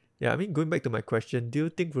 Yeah, I mean, going back to my question, do you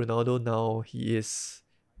think Ronaldo now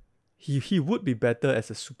he would be better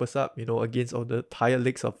as a super sub, against all the tired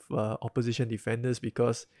legs of opposition defenders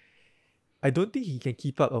because I don't think he can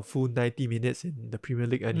keep up a full 90 minutes in the Premier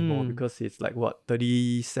League anymore Hmm. because he's like what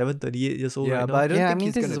 37, 38 years old Yeah, right but I now. don't Yeah, I think mean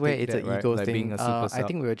he's this gonna is where take it's that, an right? ego Like being thing. a super I sub.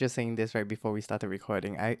 think we were just saying this right before we started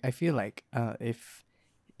recording. I feel like if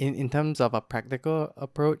in terms of a practical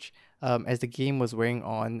approach, as the game was wearing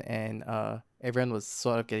on and everyone was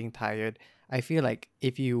sort of getting tired, I feel like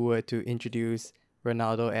if you were to introduce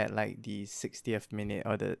Ronaldo at like the 60th minute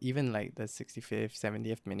or the even like the 65th,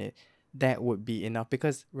 70th minute, that would be enough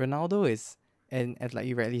because Ronaldo is, and as like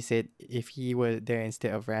you rightly said, if he were there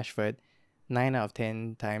instead of Rashford, 9 out of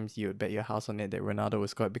 10 times you would bet your house on it that Ronaldo will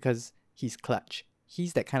score because he's clutch.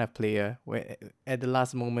 He's that kind of player where at the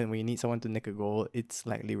last moment when you need someone to nick a goal, it's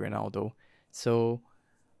likely Ronaldo. So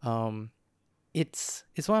um it's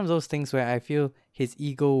one of those things where I feel his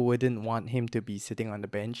ego wouldn't want him to be sitting on the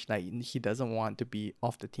bench. Like he doesn't want to be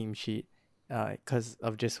off the team sheet because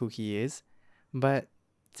of just who he is. But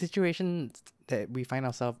situations that we find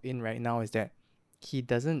ourselves in right now is that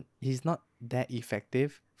he's not that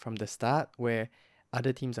effective from the start where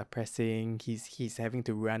other teams are pressing. He's having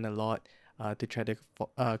to run a lot to try to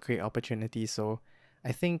create opportunities. So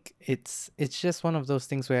I think it's just one of those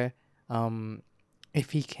things where um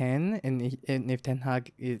if he can and if Ten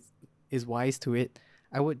Hag is wise to it,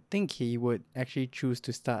 I would think he would actually choose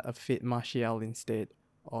to start a fit Martial instead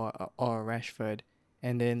or Rashford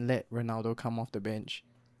and then let Ronaldo come off the bench.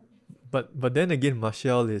 But then again,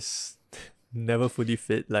 Martial is never fully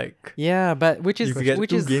fit. Like Yeah, but which you is could get which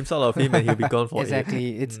two is games out of him and he'll be gone for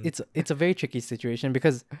exactly it. it's a very tricky situation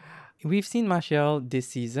because we've seen Martial this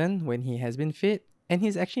season when he has been fit and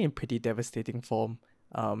he's actually in pretty devastating form.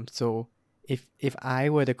 So if I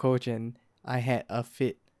were the coach and I had a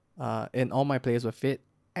fit and all my players were fit,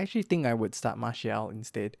 I actually think I would start Martial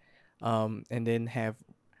instead. And then have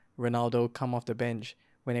Ronaldo come off the bench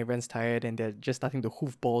when everyone's tired and they're just starting to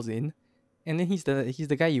hoof balls in. And then he's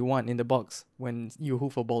the guy you want in the box when you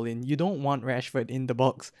hoof a ball in. You don't want Rashford in the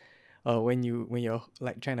box when you're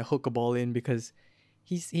like trying to hook a ball in because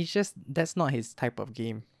he's just that's not his type of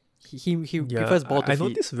game. He Yeah, prefers ball to I feet.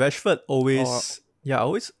 noticed Rashford always. Or Yeah, I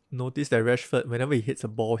always notice that Rashford, whenever he hits a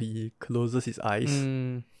ball, he closes his eyes,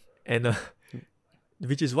 mm, and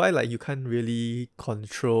which is why like you can't really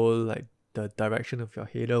control like the direction of your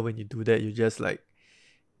header when you do that. You just like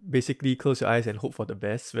basically close your eyes and hope for the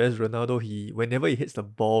best. Whereas Ronaldo, whenever he hits the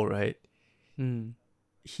ball, right, mm,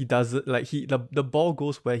 he doesn't like the ball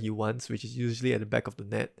goes where he wants, which is usually at the back of the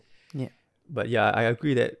net. yeah. But yeah, I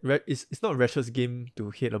agree that it's not Rashford's game to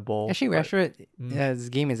hit a ball. Actually, but, Rashford, mm, his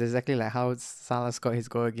game is exactly like how Salah scored his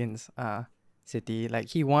goal against City. Like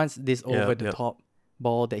he wants this yeah, over the yeah. top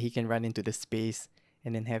ball that he can run into the space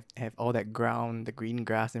and then have all that ground, the green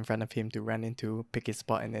grass in front of him to run into, pick his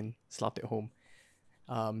spot, and then slot it home.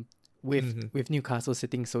 With Newcastle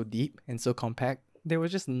sitting so deep and so compact, there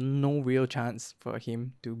was just no real chance for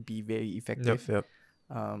him to be very effective. Yep.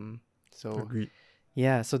 So Agreed.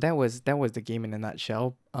 yeah, so that was the game in a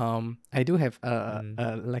nutshell. I do have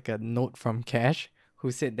like a note from Cash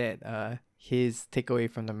who said that his takeaway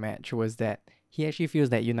from the match was that he actually feels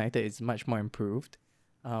that United is much more improved.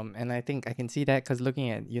 And I think I can see that because looking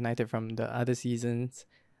at United from the other seasons,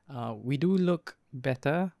 we do look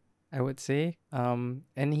better, I would say. And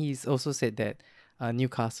he's also said that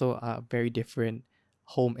Newcastle are very different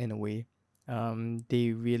home and away.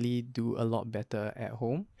 They really do a lot better at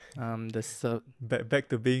home. Back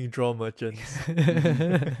to being draw merchants.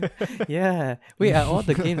 Yeah. Wait, are all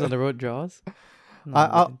the games on the road draws? No,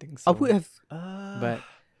 I didn't think so. I would have. But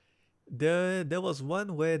there was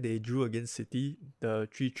one where they drew against City, the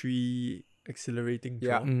 3-3 accelerating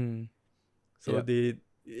draw. mm, So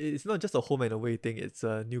it's not just a home and away thing, it's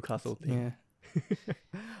a Newcastle thing. yeah.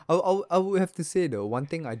 I would have to say though, one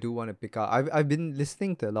thing I do want to pick out. I've been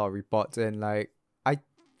listening to a lot of reports and like I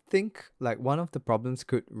think like one of the problems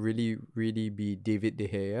could really be David De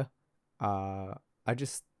Gea. I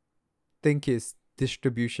just think his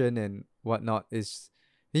distribution and whatnot is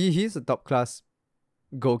he's a top class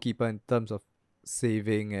goalkeeper in terms of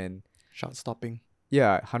saving and Shot stopping.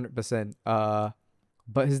 yeah, 100%.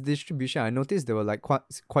 But his distribution, I noticed there were like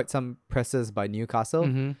quite some presses by Newcastle.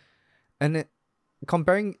 Mm-hmm. And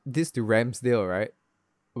comparing this to Ramsdale, right?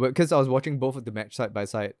 Because I was watching both of the match side by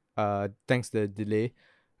side, thanks to the delay.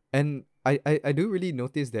 And I do really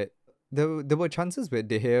notice that there were chances where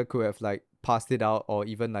De Gea could have like passed it out or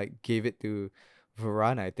even like gave it to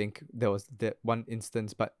Varane. I think there was that one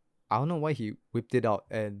instance, but I don't know why he whipped it out,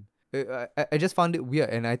 and I just found it weird.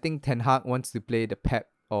 And I think Ten Hag wants to play the Pep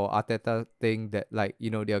or Arteta thing that, like, you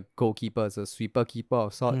know, their goalkeeper is a sweeper keeper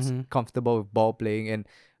of sorts, Mhm. comfortable with ball playing, and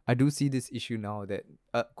I do see this issue now that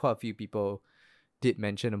quite a few people did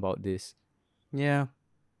mention about this. Yeah,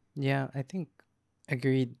 yeah, I think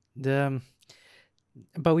agreed.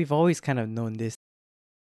 But we've always kind of known this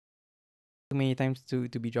too many times to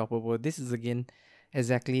be droppable. This is again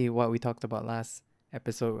exactly what we talked about last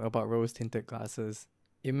episode about rose tinted glasses.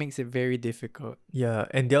 It makes it very difficult. Yeah,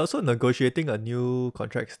 and they're also negotiating a new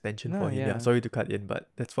contract extension No, for him. Yeah, yeah. sorry to cut in, but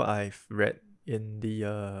that's what I've read in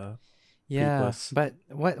the Yeah, papers. but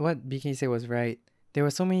what BK said was right. There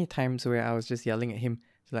were so many times where I was just yelling at him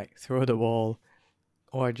to like throw the ball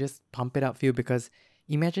or just pump it upfield, because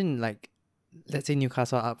imagine, like, let's say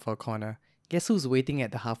Newcastle are up for a corner. Guess who's waiting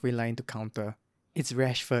at the halfway line to counter? It's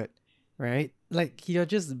Rashford, right? Like, you're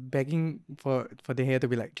just begging for De Gea to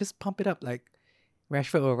be like, just pump it up. Like,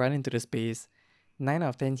 Rashford will run into the space. 9 out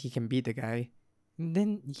of 10, he can beat the guy. And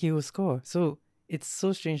then he will score. So it's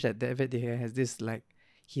so strange that David De Gea has this, like,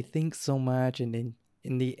 he thinks so much, and then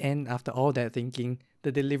in the end, after all that thinking,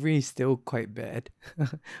 the delivery is still quite bad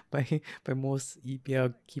by most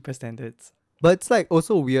EPL keeper standards. But it's like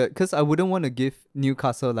also weird because I wouldn't want to give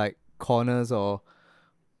Newcastle like corners or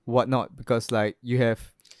whatnot, because like you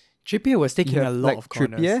have Trippier was taking a lot like of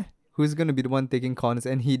corners. Trippier, who's gonna be the one taking corners,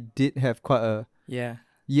 and he did have quite a Yeah.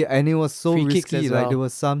 and it was so Free kicks risky. as Like well. there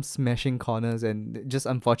was some smashing corners, and just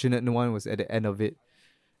unfortunate no one was at the end of it.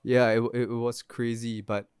 Yeah, it was crazy,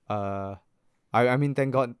 but I mean,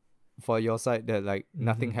 thank God for your side that like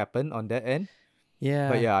nothing Mhm. happened on that end. Yeah.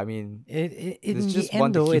 But yeah, I mean, In it's the just end,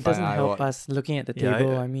 one to though, it keep an doesn't eye help on. us looking at the Yeah,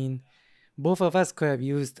 table. I mean, both of us could have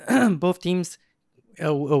used both teams.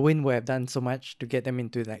 A win would have done so much to get them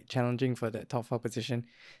into like challenging for the top 4 position.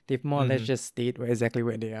 They've more or less Mhm. just stayed exactly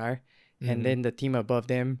where they are, and Mhm. then the team above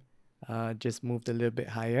them, just moved a little bit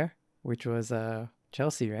higher, which was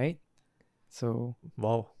Chelsea, right? So,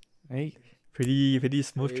 Wow, right. pretty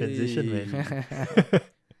smooth transition, man. Hey.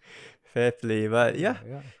 Fair play, but yeah.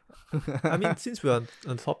 Yeah. I mean, since we're on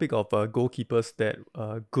the topic of goalkeepers that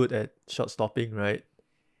are good at shot stopping, right?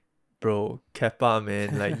 Bro, Kepa,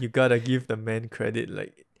 man, like you gotta give the man credit.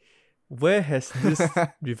 Like, where has this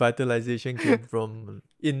revitalization came from?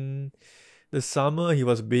 In the summer,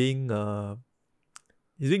 he's being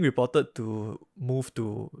reported to move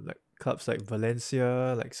to like clubs like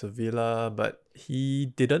Valencia, like Sevilla, but he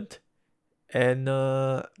didn't. And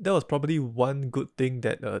that was probably one good thing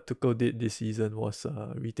that Tuchel did this season was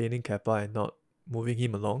retaining Kepa and not moving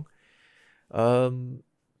him along.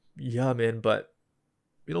 Yeah, man, but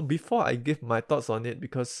you know, before I give my thoughts on it,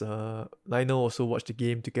 because Lionel also watched the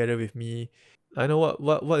game together with me. I know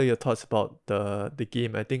what are your thoughts about the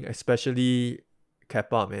game? I think especially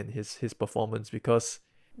Kepa, man, his performance, because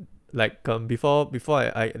like before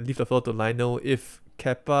I leave the floor to Lionel, if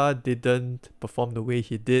Kepa didn't perform the way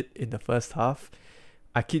he did in the first half,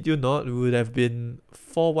 I kid you not, we would have been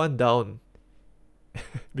 4-1 down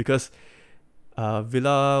because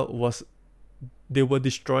Villa they were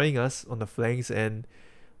destroying us on the flanks, and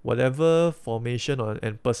whatever formation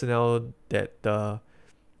and personnel that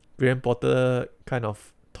Graham Potter kind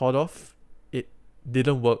of thought of, it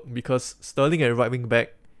didn't work because Sterling at right wing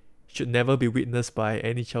back should never be witnessed by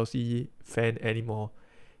any Chelsea fan anymore,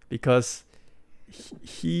 because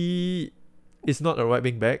he is not a right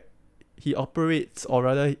wing back. He operates, or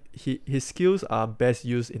rather, his skills are best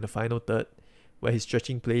used in the final third, where he's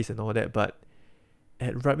stretching plays and all that. But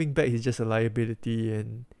at right wing back, he's just a liability,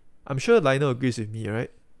 and I'm sure Lionel agrees with me,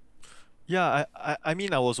 right? Yeah, I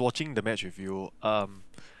mean, I was watching the match with you.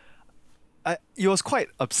 It was quite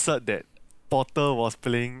absurd that Potter was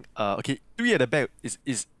playing. Okay, three at the back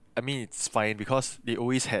is I mean, it's fine because they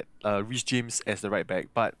always had Reece James as the right back.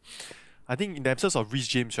 But I think in the absence of Reece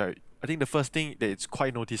James, right, I think the first thing that it's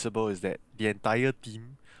quite noticeable is that the entire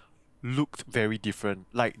team looked very different.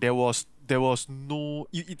 Like there was no.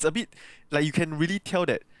 It's a bit like you can really tell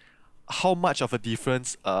that how much of a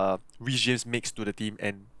difference Reece James makes to the team,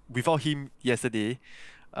 and without him yesterday,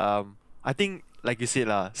 I think like you said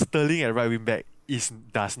Sterling at right wing back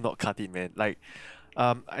does not cut it, man. Like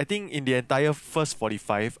I think in the entire first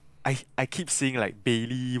 45, I keep seeing like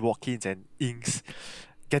Bailey, Watkins, and Ings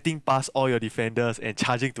getting past all your defenders and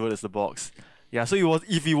charging towards the box. Yeah, so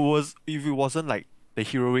if it wasn't like the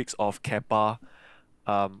heroics of Kepa,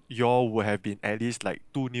 y'all would have been at least like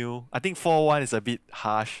 2-0. I think 4-1 is a bit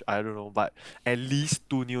harsh, I don't know, but at least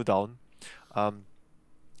 2-0 down. Um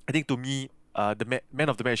I think to me, the man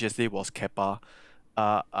of the match yesterday was Kepa.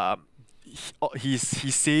 Uh, um, his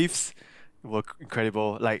saves were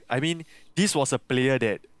incredible. Like, I mean, this was a player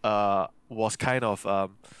that was kind of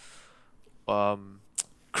um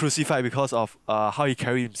crucified because of how he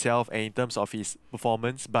carried himself and in terms of his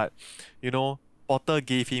performance. But you know, Potter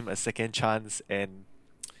gave him a second chance, and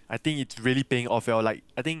I think it's really paying off well. Like,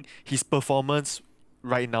 I think his performance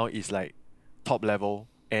right now is like top level,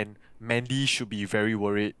 and Mendy should be very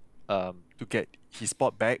worried to get his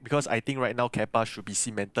spot back, because I think right now Kepa should be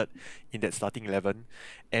cemented in that starting 11.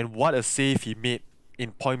 And what a save he made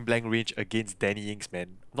in point blank range against Danny Ings,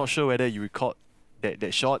 man. Not sure whether you record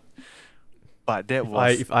that shot, but that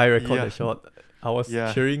was If I record yeah, the shot, I was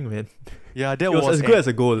yeah, cheering, man. yeah, that It was as an- good as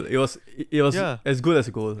a goal. It was yeah, as good as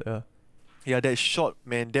a goal. Yeah. yeah, that shot,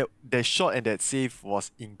 man, that shot and that save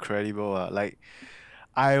was incredible. Like,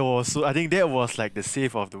 I think that was like the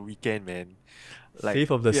save of the weekend, man. Like,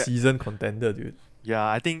 Save of the yeah, season contender, dude. yeah,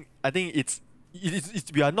 I think it's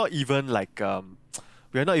we are not even like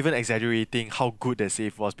we are not even exaggerating how good that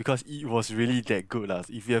save was, because it was really that good, lah.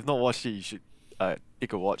 If you have not watched it, you should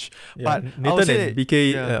take a watch. Yeah, But I would Nathan say and that,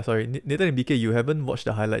 BK. yeah, Sorry, Nathan and BK. You haven't watched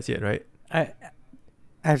the highlights yet, right? I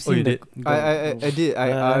I've Oh, you seen the did. I did.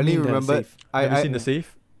 I only mean the remembered. save. Have you I seen the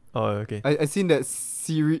save? Oh, okay. I seen that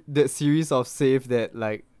series of save that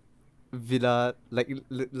like Villa like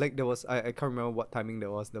there was I can't remember what timing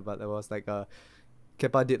there was, but there was like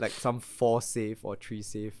Kepa did like some 4 save or 3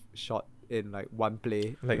 save shot in like one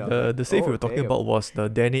play. Like And I was the save we oh were talking damn. about was the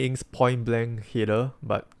Danny Ings point blank header,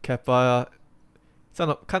 but Kepa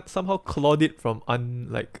somehow clawed it from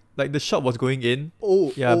like the shot was going in.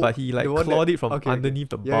 Oh Yeah, oh, but he like the one clawed that- it from okay, okay. underneath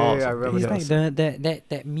the Yeah, bar. yeah, I or something. He's remember like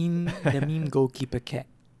so- the meme goalkeeper cat.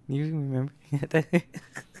 You remember?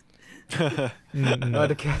 Mm, Oh, mm.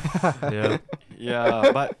 the ca- Yeah.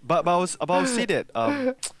 yeah. But I would say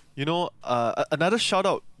that you know, another shout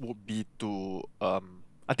out would be to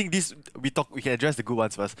I think this we can address the good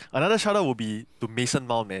ones first. Another shout out would be to Mason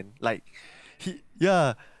Mount, man. Like, he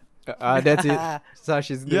yeah. that's it.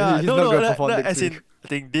 Sash is Yeah, he's no, not no, gonna no, perform no, next as week. in, I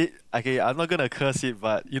think okay, I'm not gonna curse it,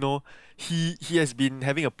 but you know, he has been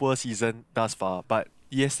having a poor season thus far, but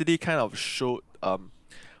yesterday kind of showed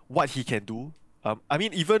what he can do. I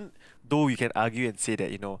mean, even though you can argue and say that,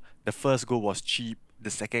 you know, the first goal was cheap, the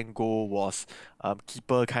second goal was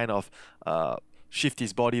keeper kind of shift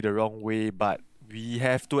his body the wrong way, but we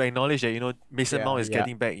have to acknowledge that, you know, Mason Yeah, Mount is yeah.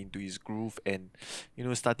 getting back into his groove and, you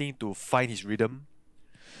know, starting to find his rhythm.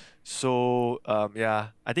 So yeah,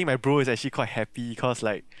 I think my bro is actually quite happy because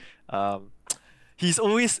like he's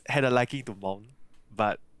always had a liking to Mount,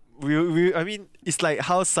 but we I mean, it's like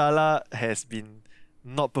how Salah has been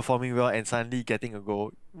not performing well and suddenly getting a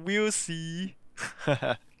goal. We'll see.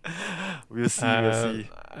 We'll see.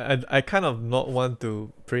 I kind of not want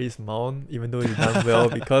to praise Mount even though he done well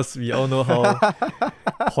because we all know how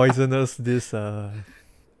poisonous this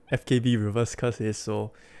FKB reverse curse is.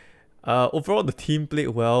 So overall the team played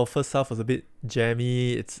well. First half was a bit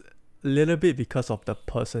jammy. It's a little bit because of the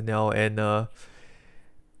personnel, and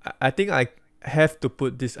I think I have to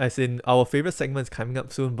put this as in our favorite segment is coming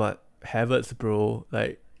up soon, but Havertz, bro,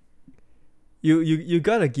 like you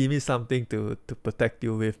gotta give me something to protect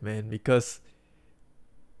you with, man, because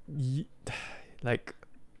y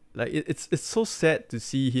it's so sad to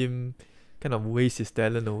see him kind of waste his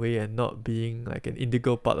talent away and not being like an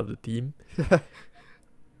integral part of the team.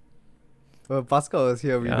 Well, Pascal was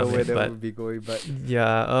here. We Yeah, know man, where that but- would be going, but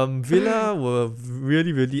Yeah, Villa were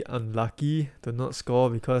really, really unlucky to not score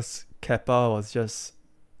because Kepa was just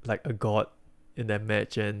like a god in that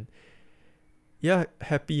match, and yeah,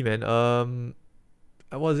 happy, man.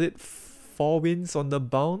 Was it 4 wins on the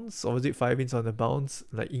bounce or was it 5 wins on the bounce?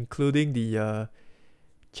 Like including the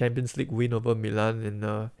Champions League win over Milan,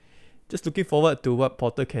 and just looking forward to what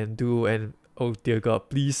Potter can do. And oh dear God,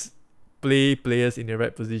 please play players in the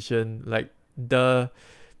right position. Like the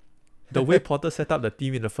way Potter set up the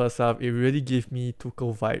team in the first half, it really gave me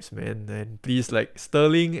Tuchel vibes, man. And please, like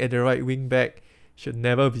Sterling at the right wing back should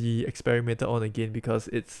never be experimented on again because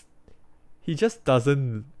he just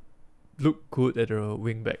doesn't look good at the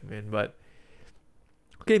wing back, man. But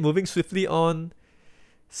okay, moving swiftly on.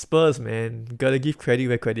 Spurs, man, gotta give credit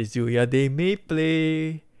where credit's due. Yeah, they may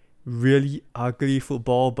play really ugly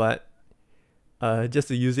football, but just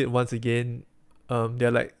to use it once again,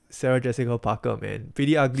 they're like Sarah Jessica Parker, man.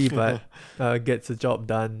 Pretty ugly, but gets the job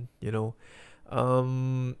done, you know.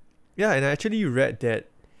 Yeah, and I actually read that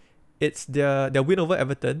it's their win over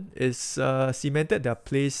Everton is cemented their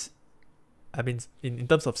place I mean, in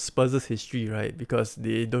terms of Spurs' history, right? Because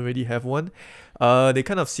they don't really have one. They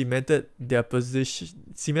kind of cemented their best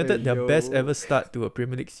Yo. ever start to a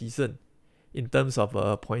Premier League season in terms of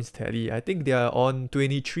points tally. I think they are on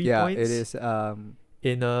 23 Yeah, points it is.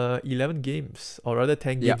 in 11 games, or rather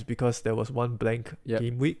 10 Yeah. games, because there was one blank Yep.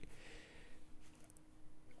 game week.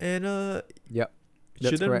 And Yep, that's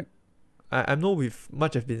shouldn't correct. I know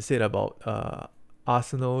much have been said about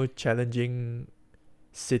Arsenal challenging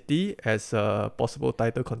City as possible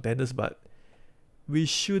title contenders, but we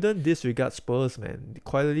shouldn't disregard Spurs, man.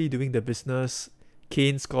 Quietly doing the business,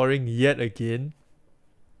 Kane scoring yet again.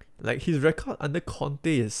 Like, his record under Conte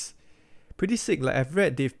is pretty sick. Like, I've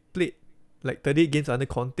read they've played like 38 games under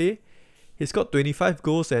Conte. He's got 25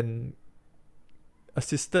 goals and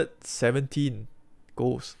assisted 17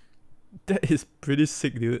 goals. That is pretty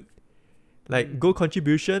sick, dude. Like, goal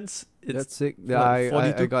contributions, it's That's sick. what, I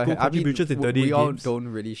 42 got goal I mean, contributions in we 38 all games. don't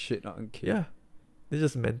really shit on Kane. Yeah, it's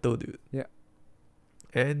just mental, dude. Yeah.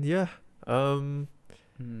 And yeah, Hmm.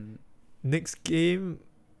 next game,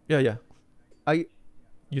 yeah, I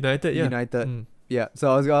United, yeah. United. Mm. Yeah,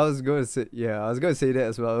 so I was going to say that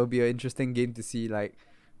as well. It'll be an interesting game to see, like,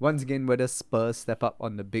 once again, whether Spurs step up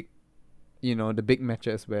on the big, the big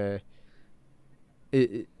matches where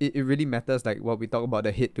it really matters, like what we talk about,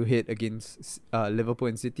 the head to head against Liverpool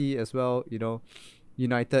and City as well.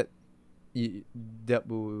 United, that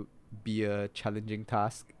will be a challenging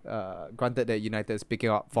task. Granted that United is picking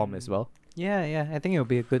up form as well. Yeah, I think it'll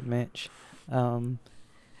be a good match.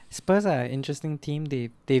 Spurs are an interesting team.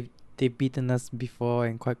 They've beaten us before,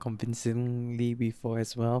 and quite convincingly before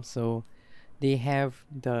as well. So they have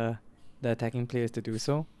the attacking players to do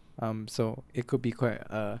so. So it could be quite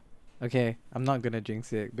okay, I'm not gonna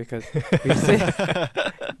jinx it because we said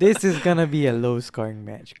this is gonna be a low scoring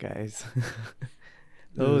match, guys.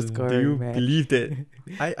 Low Do scoring you match. believe that?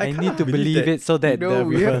 I I kind need of to believe that. it so that the No,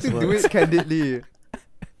 we have reverse to do works. it candidly.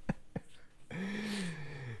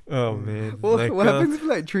 Oh man, What like, happens if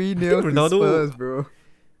like 3-0 to Ronaldo- Spurs, bro?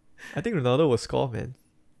 I think Ronaldo will score, man.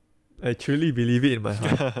 I truly believe it in my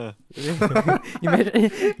heart.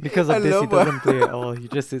 Imagine because I of this, he love doesn't play at all. He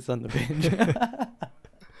just sits on the bench.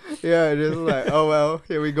 Yeah, just like, oh well,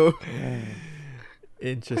 here we go.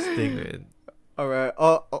 Interesting, man. Alright,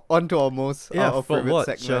 on to our most Yeah, our Frog favorite Watch.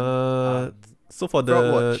 segment. So for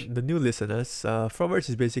Frog Watch. the new listeners, Frog Watch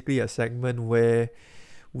is basically a segment where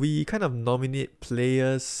we kind of nominate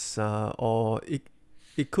players, or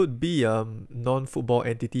it could be non-football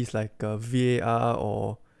entities like VAR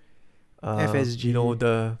or FSG.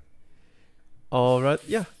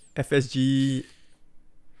 FSG,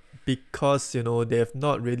 because they have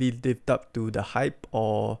not really lived up to the hype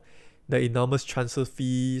or the enormous transfer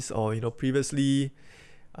fees, or previously,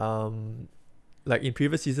 like in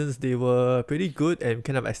previous seasons they were pretty good and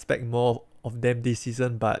kind of expect more of them this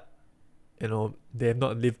season, but they have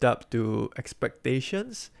not lived up to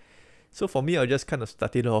expectations. So for me, I'll just kind of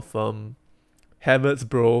start it off. Havertz,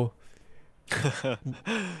 bro,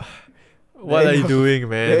 what are you Damn. doing,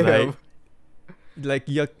 man? Damn. Like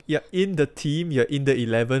you're in the team, you're in the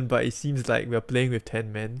 11, but it seems like we're playing with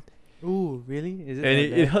 10 men. Ooh, really? Is it? And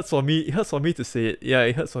that it bad? hurts for me. It hurts for me to say it. Yeah,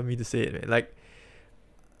 it hurts for me to say it, man. Like,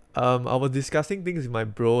 I was discussing things with my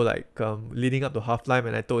bro, like, leading up to halftime,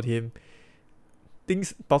 and I told him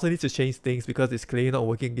Potter needs to change things because it's clearly not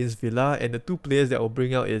working against Villa, and the two players that will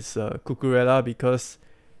bring out is Cucurella, because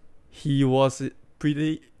he was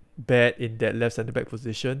pretty bad in that left centre back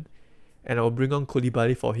position, and I'll bring on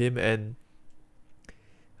Koulibaly for him, and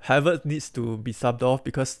Havertz needs to be subbed off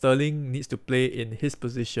because Sterling needs to play in his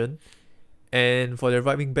position. And for the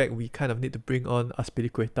right wing back, we kind of need to bring on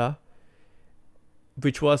Azpilicueta,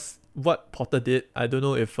 which was what Potter did. I don't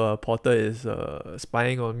know if Potter is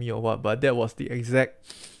spying on me or what, but that was the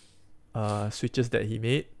exact switches that he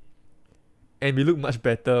made. And we look much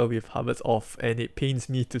better with Havertz off, and it pains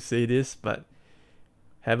me to say this, but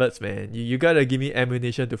Havertz, man, you gotta give me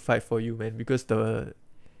ammunition to fight for you, man, because the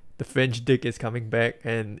French dick is coming back,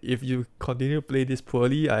 and if you continue to play this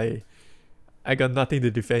poorly, I got nothing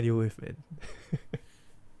to defend you with, man.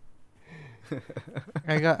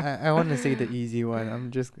 I want to say the easy one. I'm a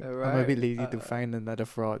bit Alright, lazy to find another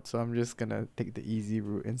fraud, so I'm just gonna take the easy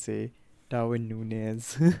route and say Darwin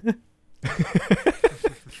Nunez.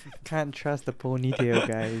 Can't trust the ponytail,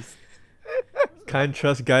 guys. Can't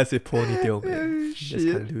trust guys with ponytail, man. Just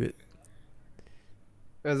Shit. can't do it.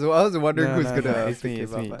 I was wondering No, who's no, gonna it's pick me. him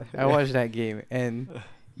It's up, me. but- I watched that game, and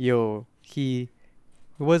he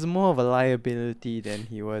was more of a liability than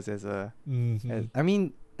he was as a. Mhm. I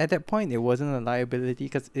mean, at that point, it wasn't a liability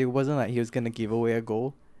because it wasn't like he was gonna give away a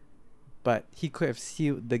goal, but he could have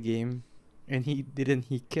sealed the game, and he didn't.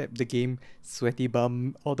 He kept the game sweaty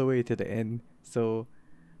bum all the way to the end. So,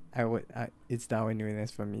 it's Darwin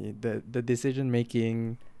Nunes for me. The decision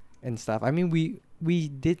making and stuff. I mean, we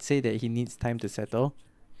did say that he needs time to settle,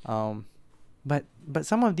 but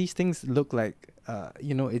some of these things look like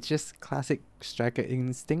it's just classic striker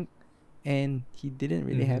instinct, and he didn't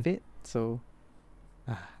really have it. So,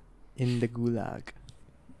 in the gulag.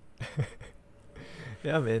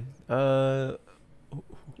 Yeah, man.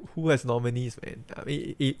 Who has nominees, man? I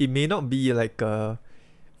mean, it may not be like a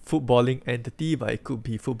footballing entity, but it could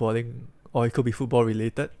be footballing, or it could be football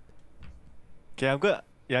related. Okay, I'm good.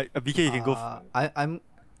 Yeah, BK, you can go. I'm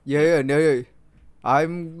no.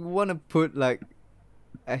 I'm wanna put like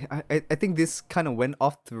I think this kind of went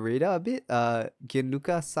off the radar a bit.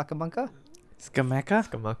 Gianluca Sakamanka.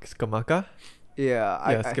 Skamaka?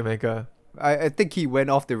 Yeah, Yeah, Skamaka. I think he went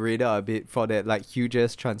off the radar a bit for that like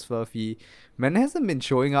hugest transfer fee. Man hasn't been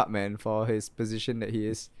showing up, man, for his position that he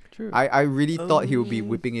is. True. I really thought he would be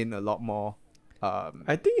whipping in a lot more.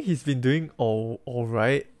 I think he's been doing all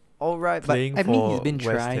right Alright, but playing I for mean, he's been West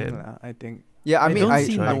trying. Ham. I think. yeah, I mean don't I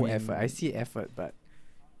see I no mean- effort. I see effort, but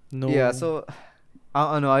no. Yeah, so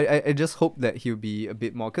I don't know. I just hope that he'll be a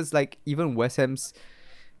bit more, because like even West Ham's,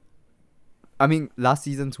 I mean last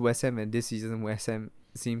season's West Ham and this season West Ham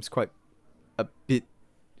seems quite the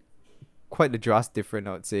drastic different,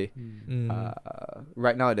 I would say.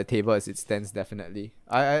 Right now at the table as it stands, definitely.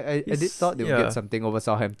 I did He's- thought they would yeah. get something over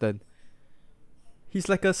Southampton. He's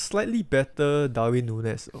like a slightly better Darwin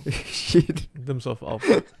Nunes though, Shit. in terms of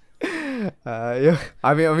output. Yeah.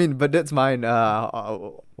 I mean, but that's mine. I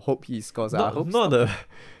hope he scores. I Not, hope not a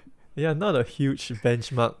not a huge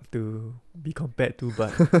benchmark to be compared to,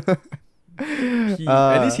 but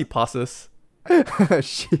at least he passes.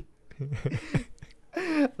 Shit.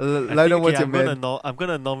 I Lionel, think, what's your I'm man? I'm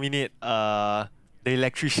gonna nominate the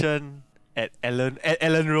electrician at Ellen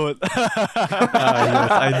Road.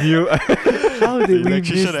 Yes, I knew. How The did we miss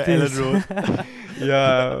electrician at Ellen this? Road.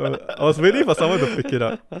 Yeah, I was waiting for someone to pick it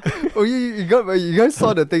up. Oh, you guys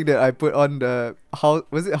saw the thing that I put on the Hull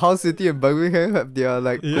City and Birmingham have their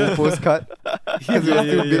like Yeah. goalpost cut.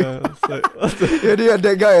 Yeah. It's like, what the- Yeah, they had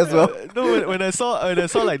that guy as well. No, when I saw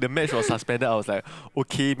like the match was suspended, I was like,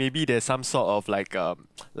 okay, maybe there's some sort of like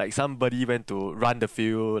somebody went to run the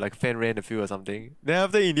field, like fan ran the field or something. Then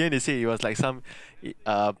after in the end they said it was like some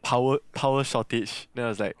power shortage. Then I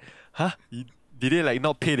was like, huh? Did they like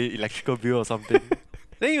not pay the electrical bill or something?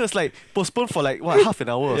 Then it was like postponed for like what, half an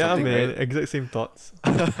hour or yeah, something, man, right? exact same thoughts.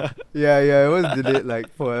 Yeah, it was delayed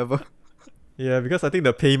like forever. Yeah, because I think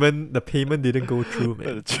the payment didn't go through, What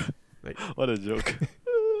a man. jo- Like- what a joke.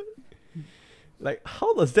 Like,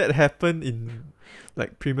 how does that happen in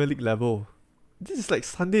like Premier League level? This is like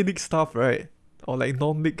Sunday League stuff, right? Or like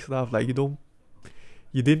non-league stuff. Like you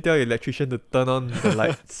didn't tell your electrician to turn on the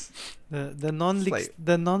lights. The non-league like-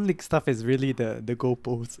 the non-league stuff is really the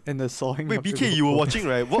goalposts and the sawing. Wait, of the BK, you were goalposts. watching,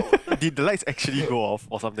 right? What did the lights actually go off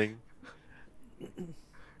or something?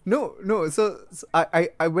 No. So I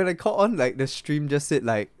when I caught on, like the stream just said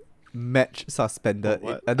like match suspended, Oh,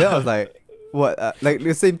 what? and then I was like, what? Like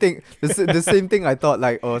the same thing. The same thing. I thought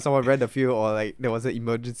like, oh, someone ran the field or like there was an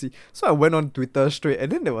emergency. So I went on Twitter straight,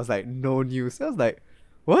 and then there was like no news. I was like,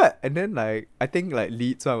 what? And then like I think like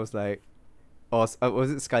Leeds, so I was like, or was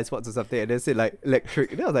it Sky Sports or something? And then said like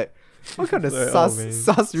electric. And then I was like, what kind of Like, oh, man.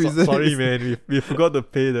 sus reason? Sorry, is- man. We forgot to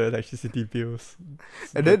pay the electricity bills.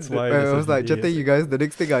 And then That's why I there's a was like delay. chatting you guys. The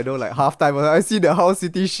next thing I know, like halftime, I see the Hull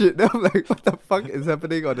City shit. Then I'm like, what the fuck is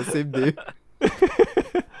happening on the same day?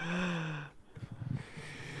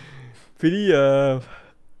 Pretty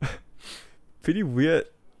pretty weird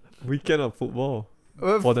weekend of football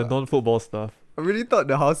for the non-football stuff. I really thought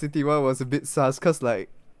the Hull City one was a bit sus, cause like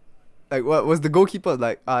what was the goalkeeper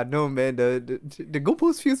like? No man, the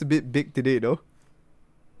goalpost feels a bit big today, though.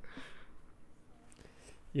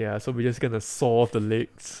 Yeah, so we're just gonna saw off the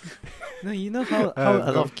legs. No, you know how a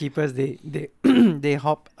lot no. of keepers they they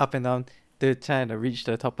hop up and down to try to reach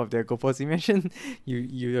the top of their goalpost. Imagine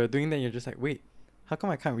you're doing that. You're just like, wait, how come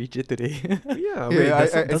I can't reach it today? Yeah, Yeah,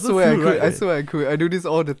 I doesn't swear I feel could. right, I man. swear I could. I do this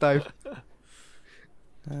all the time.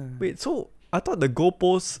 Wait, so I thought the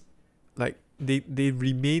goalposts, like they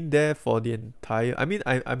remain there for the entire. I mean,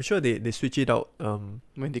 I'm sure they switch it out.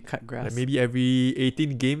 When they cut grass. Like maybe every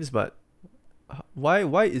 18 games, but why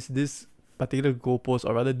is this particular goalpost,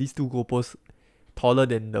 or rather these two goalposts, taller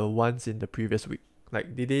than the ones in the previous week?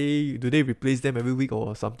 Like, do they replace them every week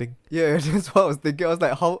or something? Yeah, that's what I was thinking. I was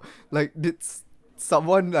like, how like did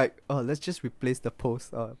someone like, oh, let's just replace the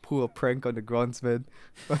post, pull a prank on the groundsman.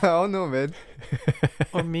 I don't know, man.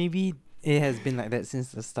 Or maybe it has been like that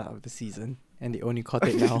since the start of the season, and they only caught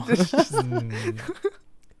it now. Mm.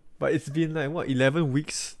 But it's been like what 11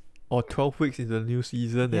 weeks or 12 weeks in the new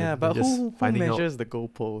season, Yeah, and but they're just who finding out. measures the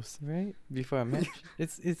goalpost, right? Before a match,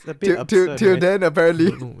 it's a bit Till absurd. till Right? then, apparently,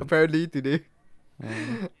 Don't know, man. apparently today.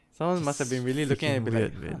 Someone must have been really looking at it, and be Freaking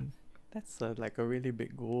like, weird, "Huh, man. that's Like, a really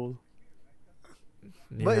big goal."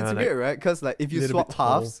 But it's weird, right? Because like if you little bit swap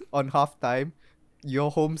tall. halves on half time,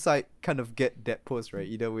 your home side kind of get that post, right?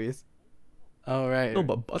 Either ways. Oh right. No,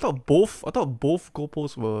 but I thought both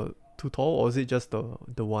goalposts were too tall, or is it just the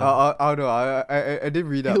one? I don't know. I didn't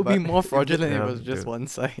read it up. would be but more if the- fraudulent if it Yeah, was just yeah. one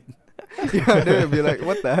side. Yeah, then it'd be like,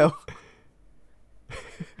 what the hell?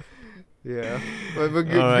 Yeah, but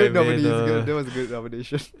good, Alright, good nominees. man, Good, that was a good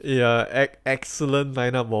nomination. Yeah, excellent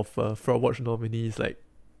lineup of Fraud Watch nominees. Like,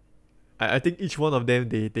 I think each one of them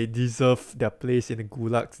they deserve their place in the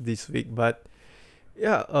gulags this week. But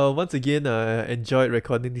yeah, once again, enjoyed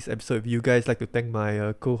recording this episode with you guys. Like to thank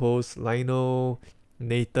my co-hosts Lionel,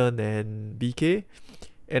 Nathan, and BK,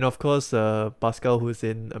 and of course Pascal, who's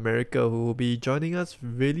in America, who will be joining us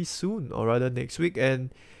really soon, or rather next week,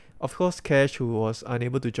 and of course Cash, who was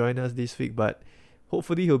unable to join us this week, but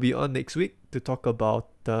hopefully he'll be on next week to talk about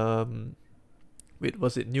wait,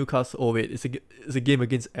 was it Newcastle? Oh wait, it's a game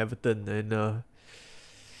against Everton, and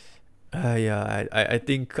yeah, I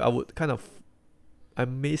think I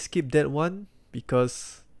may skip that one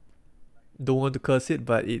because don't want to curse it,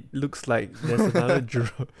 but it looks like there's another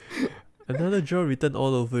draw written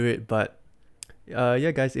all over it. But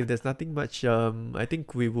yeah, guys, if there's nothing much, I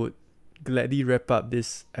think we would gladly wrap up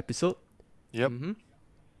this episode. Yep. Mm-hmm.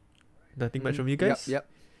 Nothing much Mhm. from you guys. Yep.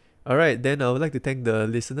 All right, then I would like to thank the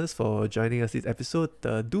listeners for joining us this episode.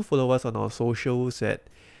 Do follow us on our socials at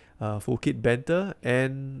Full Kit Banter,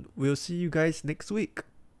 and we'll see you guys next week.